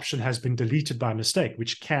that option has been deleted by mistake,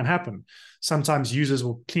 which can happen. Sometimes users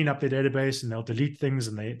will clean up their database and they'll delete things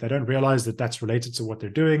and they don't realize that that's related to what they're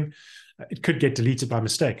doing. It could get deleted by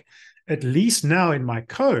mistake. At least now in my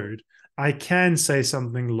code, I can say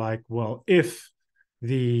something like, well, if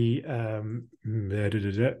the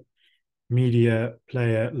media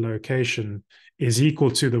player location is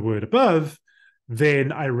equal to the word above,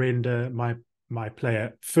 then I render my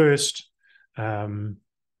player first, and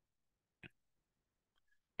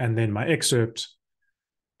then my excerpt.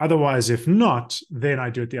 Otherwise, if not, then I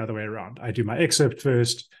do it the other way around. I do my excerpt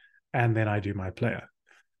first, and then I do my player.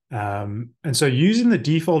 And so using the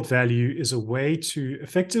default value is a way to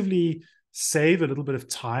effectively save a little bit of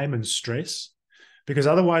time and stress, because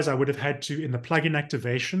otherwise I would have had to, in the plugin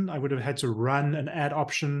activation, I would have had to run an add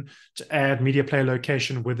option to add media player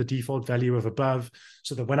location with the default value of above,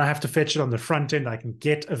 so that when I have to fetch it on the front end, I can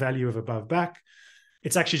get a value of above back.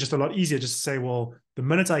 It's actually just a lot easier just to say, well, the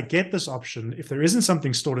minute I get this option, if there isn't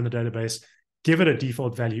something stored in the database, give it a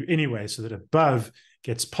default value anyway, so that above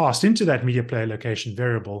gets passed into that media player location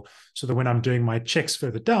variable, so that when I'm doing my checks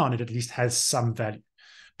further down, it at least has some value.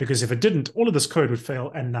 Because if it didn't, all of this code would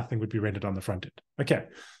fail and nothing would be rendered on the front end. Okay,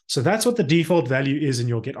 so that's what the default value is in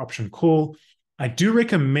your get option call. I do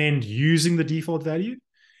recommend using the default value.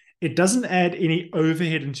 It doesn't add any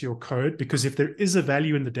overhead into your code, because if there is a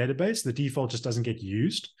value in the database, the default just doesn't get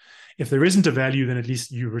used. If there isn't a value, then at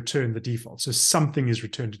least you return the default. So something is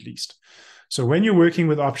returned at least. So when you're working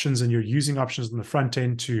with options and you're using options on the front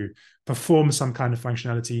end to perform some kind of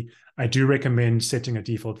functionality, I do recommend setting a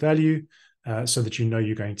default value so that you know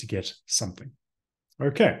you're going to get something.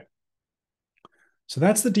 Okay. So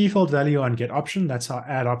that's the default value on get option. That's how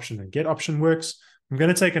add option and get option works. I'm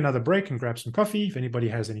going to take another break and grab some coffee if anybody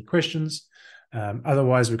has any questions.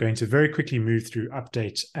 Otherwise, we're going to very quickly move through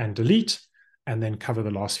update and delete, and then cover the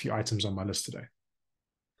last few items on my list today.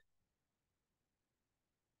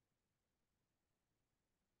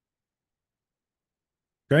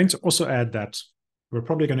 Going to also add that we're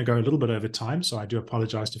probably going to go a little bit over time, so I do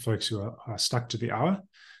apologize to folks who are stuck to the hour,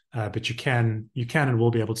 but you can and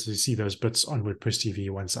will be able to see those bits on WordPress TV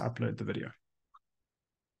once I upload the video.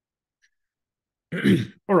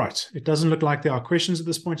 All right, it doesn't look like there are questions at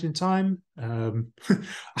this point in time. I'm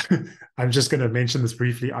just going to mention this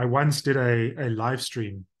briefly. I once did a live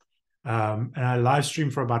stream, and I live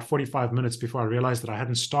streamed for about 45 minutes before I realized that I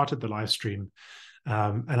hadn't started the live stream.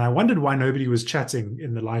 And I wondered why nobody was chatting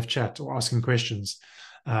in the live chat or asking questions.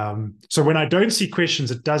 So when I don't see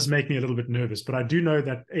questions, it does make me a little bit nervous, but I do know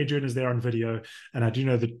that Adrian is there on video, and I do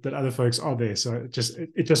know that other folks are there. So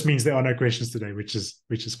it just means there are no questions today, which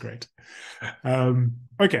is great.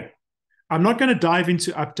 Okay. I'm not going to dive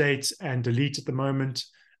into update and delete at the moment.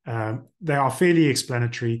 They are fairly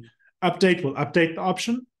explanatory. Update will update the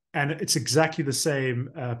option, and it's exactly the same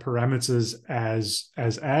parameters as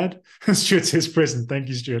add. Stuart says present. Thank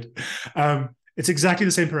you, Stuart. It's exactly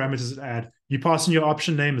the same parameters as add. You pass in your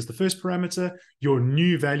option name as the first parameter, your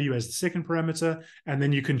new value as the second parameter, and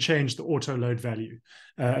then you can change the auto load value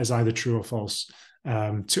as either true or false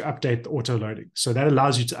to update the auto loading. So that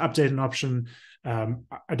allows you to update an option.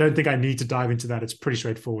 I don't think I need to dive into that. It's pretty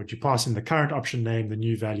straightforward. You pass in the current option name, the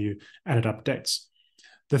new value, and it updates.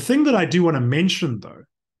 The thing that I do want to mention, though,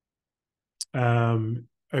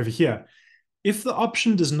 over here, if the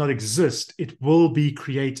option does not exist, it will be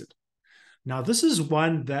created. Now, this is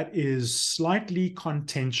one that is slightly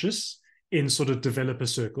contentious in sort of developer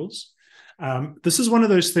circles. This is one of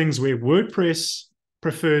those things where WordPress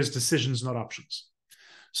prefers decisions, not options.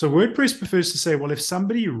 So WordPress prefers to say, well, if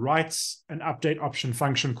somebody writes an update option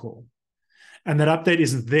function call and that update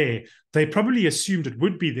isn't there, they probably assumed it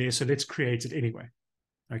would be there, so let's create it anyway.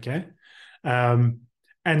 Okay.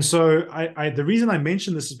 And so the reason I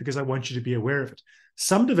mention this is because I want you to be aware of it.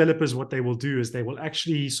 Some developers, what they will do is they will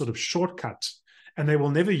actually sort of shortcut, and they will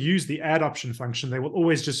never use the add option function. They will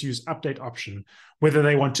always just use update option, whether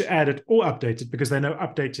they want to add it or update it, because they know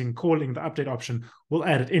calling the update option will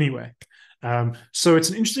add it anyway. So it's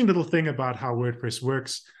an interesting little thing about how WordPress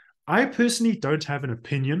works. I personally don't have an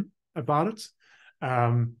opinion about it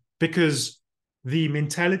because the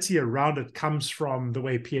mentality around it comes from the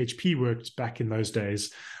way PHP worked back in those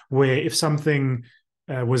days, where if something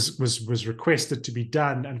was requested to be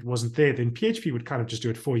done and it wasn't there, then PHP would kind of just do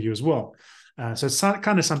it for you as well. So it's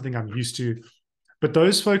kind of something I'm used to. But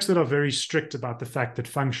those folks that are very strict about the fact that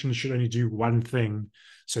functions should only do one thing.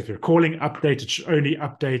 So if you're calling update, it should only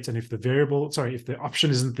update. And if the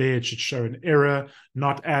option isn't there, it should show an error,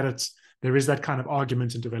 not add it. There is that kind of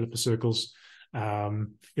argument in developer circles.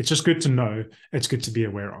 It's just good to know. It's good to be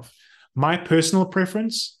aware of. My personal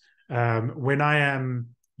preference, when I am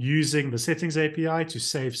using the settings API to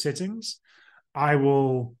save settings, I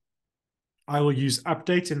will use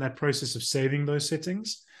update in that process of saving those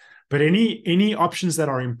settings. But any options that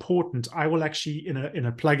are important, I will actually, in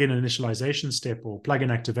a plugin initialization step or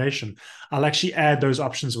plugin activation, I'll actually add those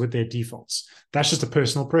options with their defaults. That's just a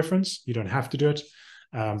personal preference. You don't have to do it,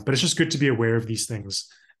 but it's just good to be aware of these things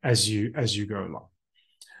as you go along.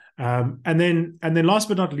 And then last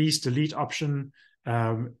but not least, delete option.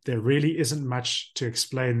 There really isn't much to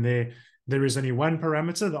explain there. There is only one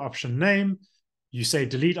parameter, the option name. You say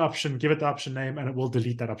delete option, give it the option name, and it will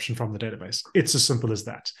delete that option from the database. It's as simple as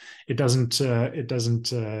that. It doesn't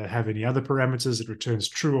have any other parameters. It returns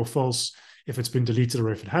true or false if it's been deleted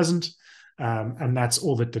or if it hasn't. And that's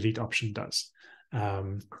all that delete option does.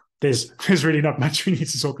 There's really not much we need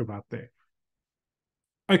to talk about there.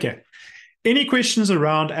 Okay. Any questions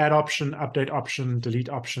around add option, update option, delete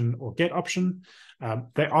option, or get option?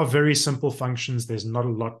 They are very simple functions. There's not a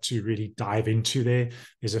lot to really dive into there.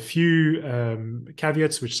 There's a few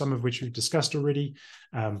caveats, some of which we've discussed already,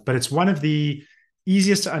 but it's one of the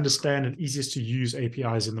easiest to understand and easiest to use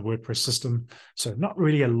APIs in the WordPress system. So not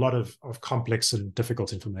really a lot of complex and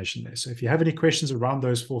difficult information there. So if you have any questions around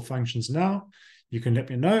those 4 functions now, you can let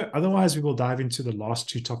me know. Otherwise, we will dive into the last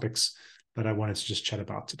 2 topics that I wanted to just chat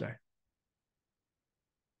about today.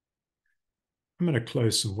 I'm going to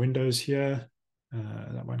close some windows here.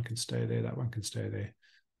 That one can stay there. That one can stay there.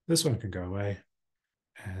 This one can go away.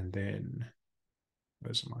 And then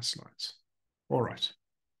those are my slides. All right.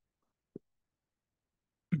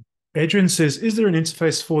 Adrian says, is there an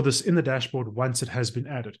interface for this in the dashboard once it has been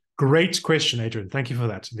added? Great question, Adrian. Thank you for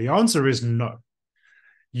that. The answer is no.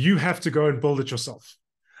 You have to go and build it yourself.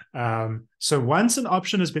 So once an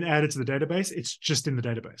option has been added to the database, it's just in the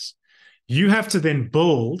database. You have to then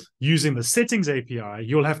build, using the settings API,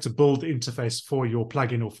 you'll have to build the interface for your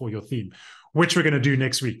plugin or for your theme, which we're going to do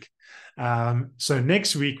next week. So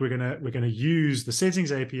next week, we're going to use the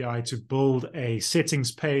settings API to build a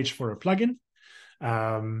settings page for a plugin,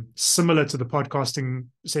 similar to the podcasting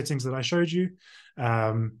settings that I showed you.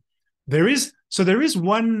 There is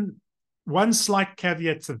one slight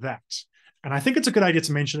caveat to that. And I think it's a good idea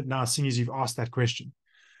to mention it now, seeing as you've asked that question.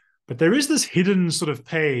 But there is this hidden sort of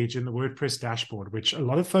page in the WordPress dashboard, which a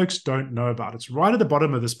lot of folks don't know about. It's right at the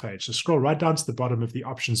bottom of this page. So scroll right down to the bottom of the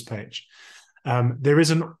options page. There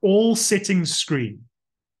is an all settings screen.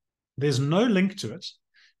 There's no link to it.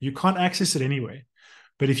 You can't access it anyway.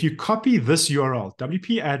 But if you copy this URL,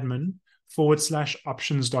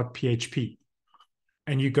 wp-admin/options.php,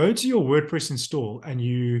 and you go to your WordPress install and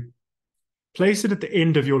you place it at the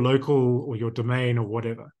end of your local or your domain or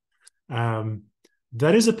whatever,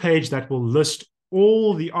 that is a page that will list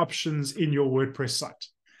all the options in your WordPress site.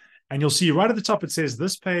 And you'll see right at the top, it says,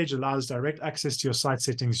 this page allows direct access to your site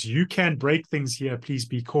settings. You can break things here. Please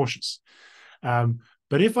be cautious.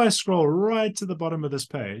 But if I scroll right to the bottom of this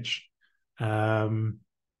page,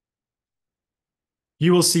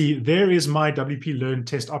 you will see there is my WP Learn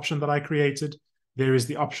test option that I created. There is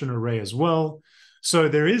the option array as well. So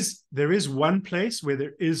there is one place where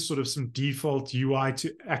there is sort of some default UI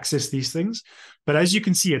to access these things. But as you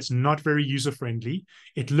can see, it's not very user-friendly.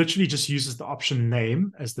 It literally just uses the option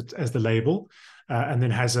name as the label, and then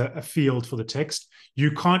has a field for the text.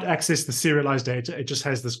 You can't access the serialized data. It just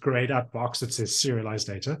has this grayed out box that says serialized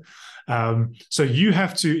data. So you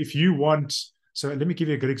have to, if you want, so let me give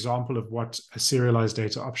you a good example of what a serialized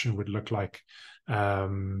data option would look like. I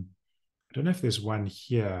don't know if there's one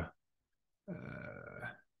here.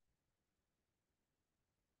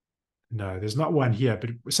 No, there's not one here, but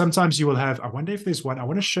sometimes you will have, I wonder if there's one. I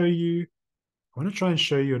want to show you, I want to try and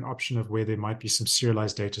show you an option of where there might be some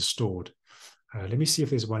serialized data stored. Let me see if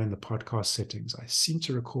there's one in the podcast settings. I seem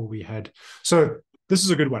to recall we had, so this is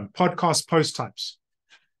a good one, podcast post types.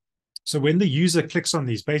 So when the user clicks on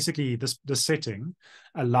these, basically this setting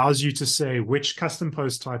allows you to say which custom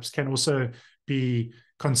post types can also be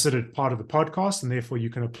considered part of the podcast, and therefore you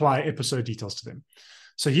can apply episode details to them.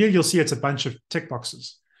 So here you'll see it's a bunch of tick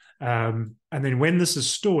boxes. And then when this is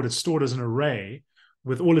stored, it's stored as an array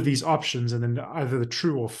with all of these options, and then either the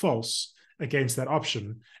true or false against that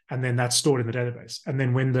option, and then that's stored in the database. And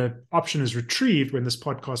then when the option is retrieved, when this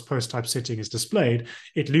podcast post type setting is displayed,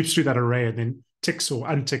 it loops through that array and then ticks or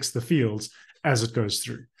unticks the fields as it goes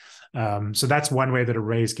through. So that's one way that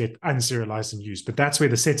arrays get unserialized and used. But that's where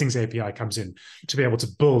the settings API comes in to be able to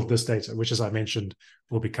build this data, which, as I mentioned,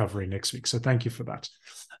 we'll be covering next week. So thank you for that.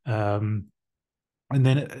 And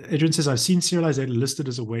then Adrian says, I've seen serialized data listed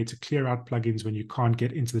as a way to clear out plugins when you can't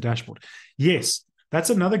get into the dashboard. Yes, that's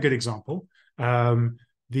another good example. Let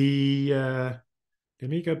me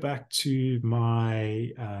go back to my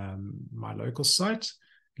my local site.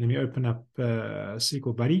 Let me open up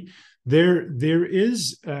SQL Buddy. There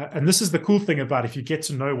is, and this is the cool thing about if you get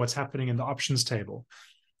to know what's happening in the options table,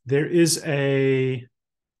 there is a,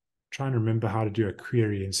 trying to remember how to do a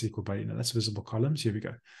query in SQL Buddy. No, that's visible columns. Here we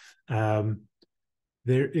go.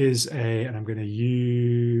 There is a, and I'm going to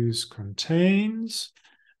use contains,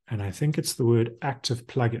 and I think it's the word active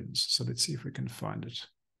plugins. So let's see if we can find it.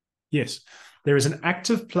 Yes, there is an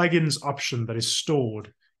active plugins option that is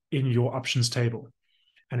stored in your options table,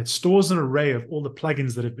 and it stores an array of all the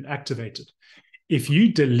plugins that have been activated. If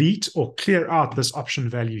you delete or clear out this option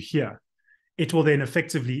value here, it will then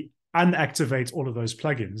effectively unactivate all of those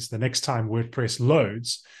plugins the next time WordPress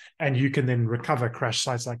loads, and you can then recover crash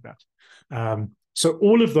sites like that. So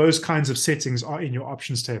all of those kinds of settings are in your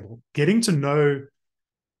options table. Getting to know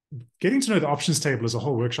the options table is a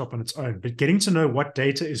whole workshop on its own, but getting to know what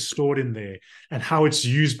data is stored in there and how it's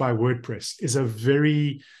used by WordPress is a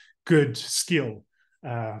very good skill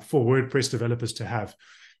for WordPress developers to have.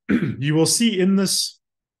 You will see in this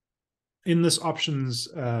options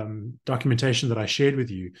documentation that I shared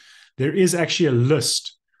with you, there is actually a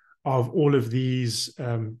list of all of these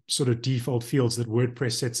sort of default fields that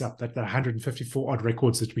WordPress sets up, that the 154 odd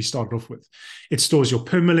records that we started off with. It stores your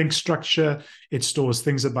permalink structure. It stores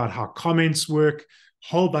things about how comments work,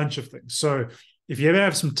 whole bunch of things. So if you ever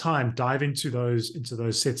have some time, dive into those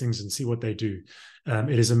settings and see what they do.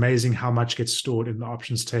 It is amazing how much gets stored in the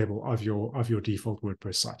options table of your default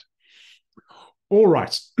WordPress site. All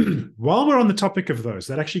right. While we're on the topic of those,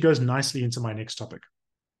 that actually goes nicely into my next topic.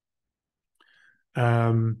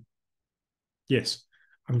 Yes,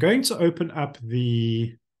 I'm going to open up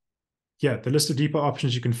the list of depot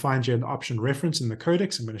options you can find here in the option reference in the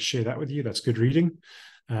codex. I'm going to share that with you. That's good reading.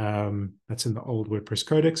 That's in the old WordPress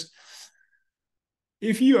codex.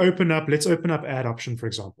 If you let's open up add option, for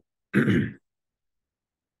example. And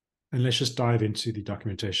let's just dive into the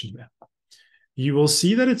documentation there. You will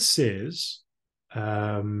see that it says,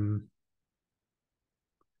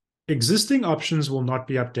 existing options will not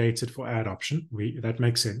be updated for add option. That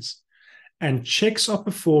makes sense. And checks are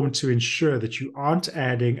performed to ensure that you aren't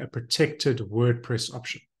adding a protected WordPress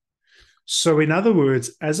option. So in other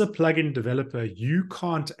words, as a plugin developer, you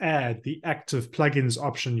can't add the active plugins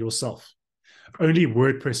option yourself. Only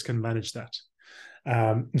WordPress can manage that.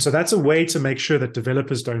 And so that's a way to make sure that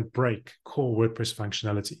developers don't break core WordPress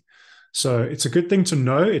functionality. So it's a good thing to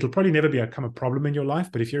know. It'll probably never become a problem in your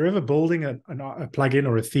life, but if you're ever building a plugin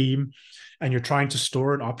or a theme and you're trying to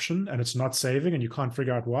store an option and it's not saving and you can't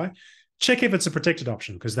figure out why, check if it's a protected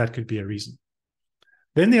option, because that could be a reason.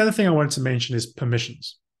 Then the other thing I wanted to mention is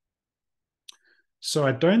permissions. So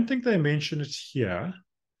I don't think they mention it here,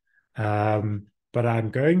 but I'm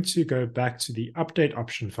going to go back to the update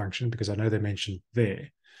option function because I know they mentioned there.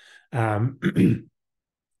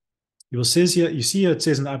 You see here, it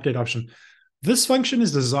says in the update option, this function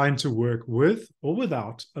is designed to work with or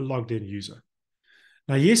without a logged in user.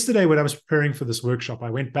 Now, yesterday when I was preparing for this workshop, I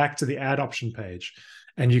went back to the add option page,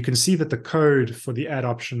 and you can see that the code for the add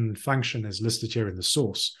option function is listed here in the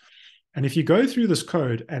source. And if you go through this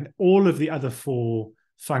code and all of the other 4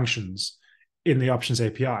 functions in the options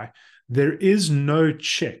API, there is no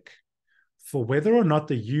check for whether or not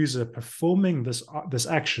the user performing this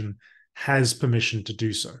action has permission to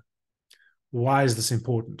do so. Why is this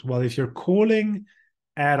important? Well, if you're calling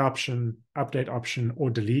add option, update option, or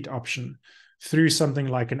delete option through something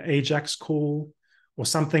like an Ajax call or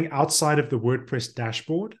something outside of the WordPress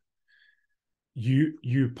dashboard,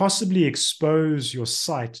 you possibly expose your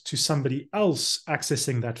site to somebody else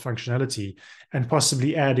accessing that functionality and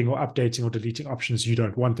possibly adding or updating or deleting options you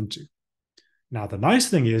don't want them to. Now, the nice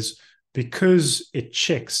thing is, because it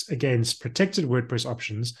checks against protected WordPress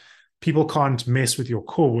options, people can't mess with your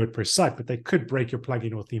core WordPress site, but they could break your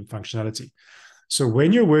plugin or theme functionality. So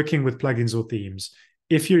when you're working with plugins or themes,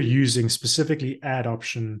 if you're using specifically add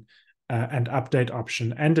option and update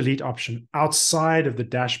option and delete option outside of the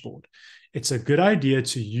dashboard, it's a good idea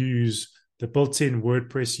to use the built-in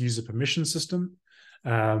WordPress user permission system.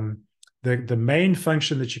 The main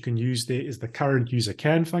function that you can use there is the current user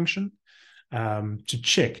can function to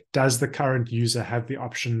check, does the current user have the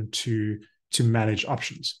option to manage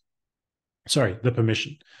options? Sorry, the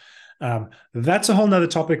permission. That's a whole nother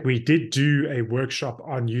topic. We did do a workshop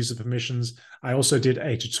on user permissions. I also did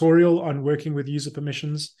a tutorial on working with user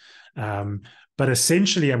permissions. But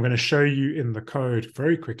essentially, I'm going to show you in the code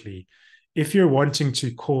very quickly. If you're wanting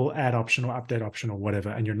to call add option or update option or whatever,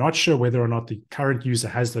 and you're not sure whether or not the current user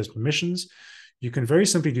has those permissions, you can very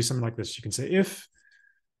simply do something like this. You can say if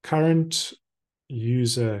current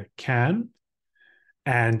user can,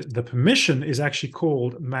 and the permission is actually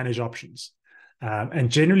called manage options. And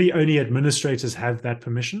generally only administrators have that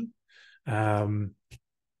permission. So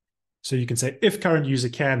you can say if current user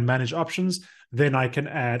can manage options, then I can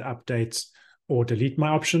add updates or delete my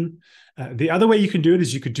option. The other way you can do it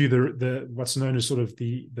is you could do the what's known as sort of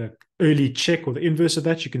the early check or the inverse of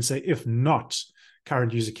that. You can say if not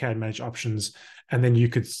current user can manage options, and then you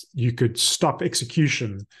could stop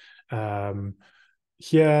execution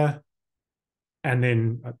here. And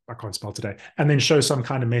then I can't spell today, and then show some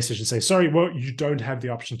kind of message and say, sorry, well, you don't have the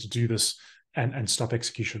option to do this, and stop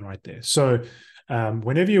execution right there. So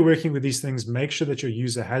whenever you're working with these things, make sure that your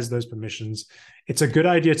user has those permissions. It's a good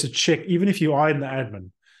idea to check, even if you are in the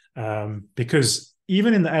admin, because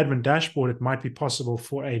even in the admin dashboard, it might be possible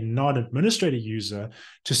for a non-administrator user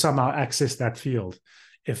to somehow access that field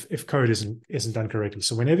if code isn't done correctly.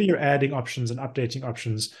 So whenever you're adding options and updating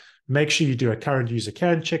options, make sure you do a current user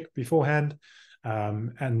can check beforehand.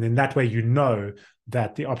 And then that way you know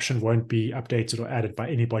that the option won't be updated or added by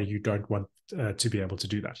anybody you don't want to be able to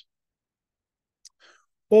do that.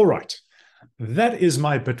 All right, that is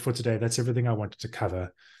my bit for today. That's everything I wanted to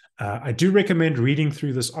cover. I do recommend reading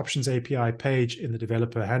through this Options API page in the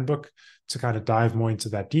developer handbook to kind of dive more into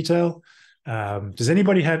that detail. Does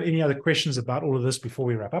anybody have any other questions about all of this before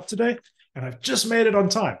we wrap up today? And I've just made it on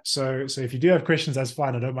time. So if you do have questions, that's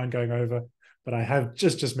fine. I don't mind going over, but I have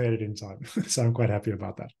just made it in time. So I'm quite happy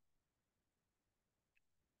about that.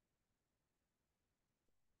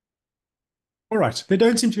 All right. There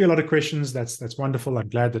don't seem to be a lot of questions. That's wonderful. I'm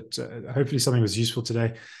glad that hopefully something was useful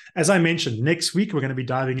today. As I mentioned, next week, we're going to be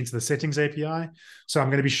diving into the settings API. So I'm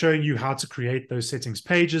going to be showing you how to create those settings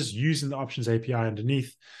pages using the options API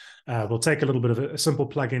underneath. We'll take a little bit of a simple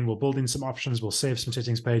plugin. We'll build in some options. We'll save some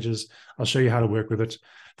settings pages. I'll show you how to work with it.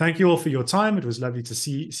 Thank you all for your time. It was lovely to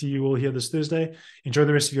see you all here this Thursday. Enjoy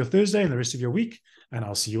the rest of your Thursday and the rest of your week, and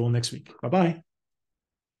I'll see you all next week. Bye-bye.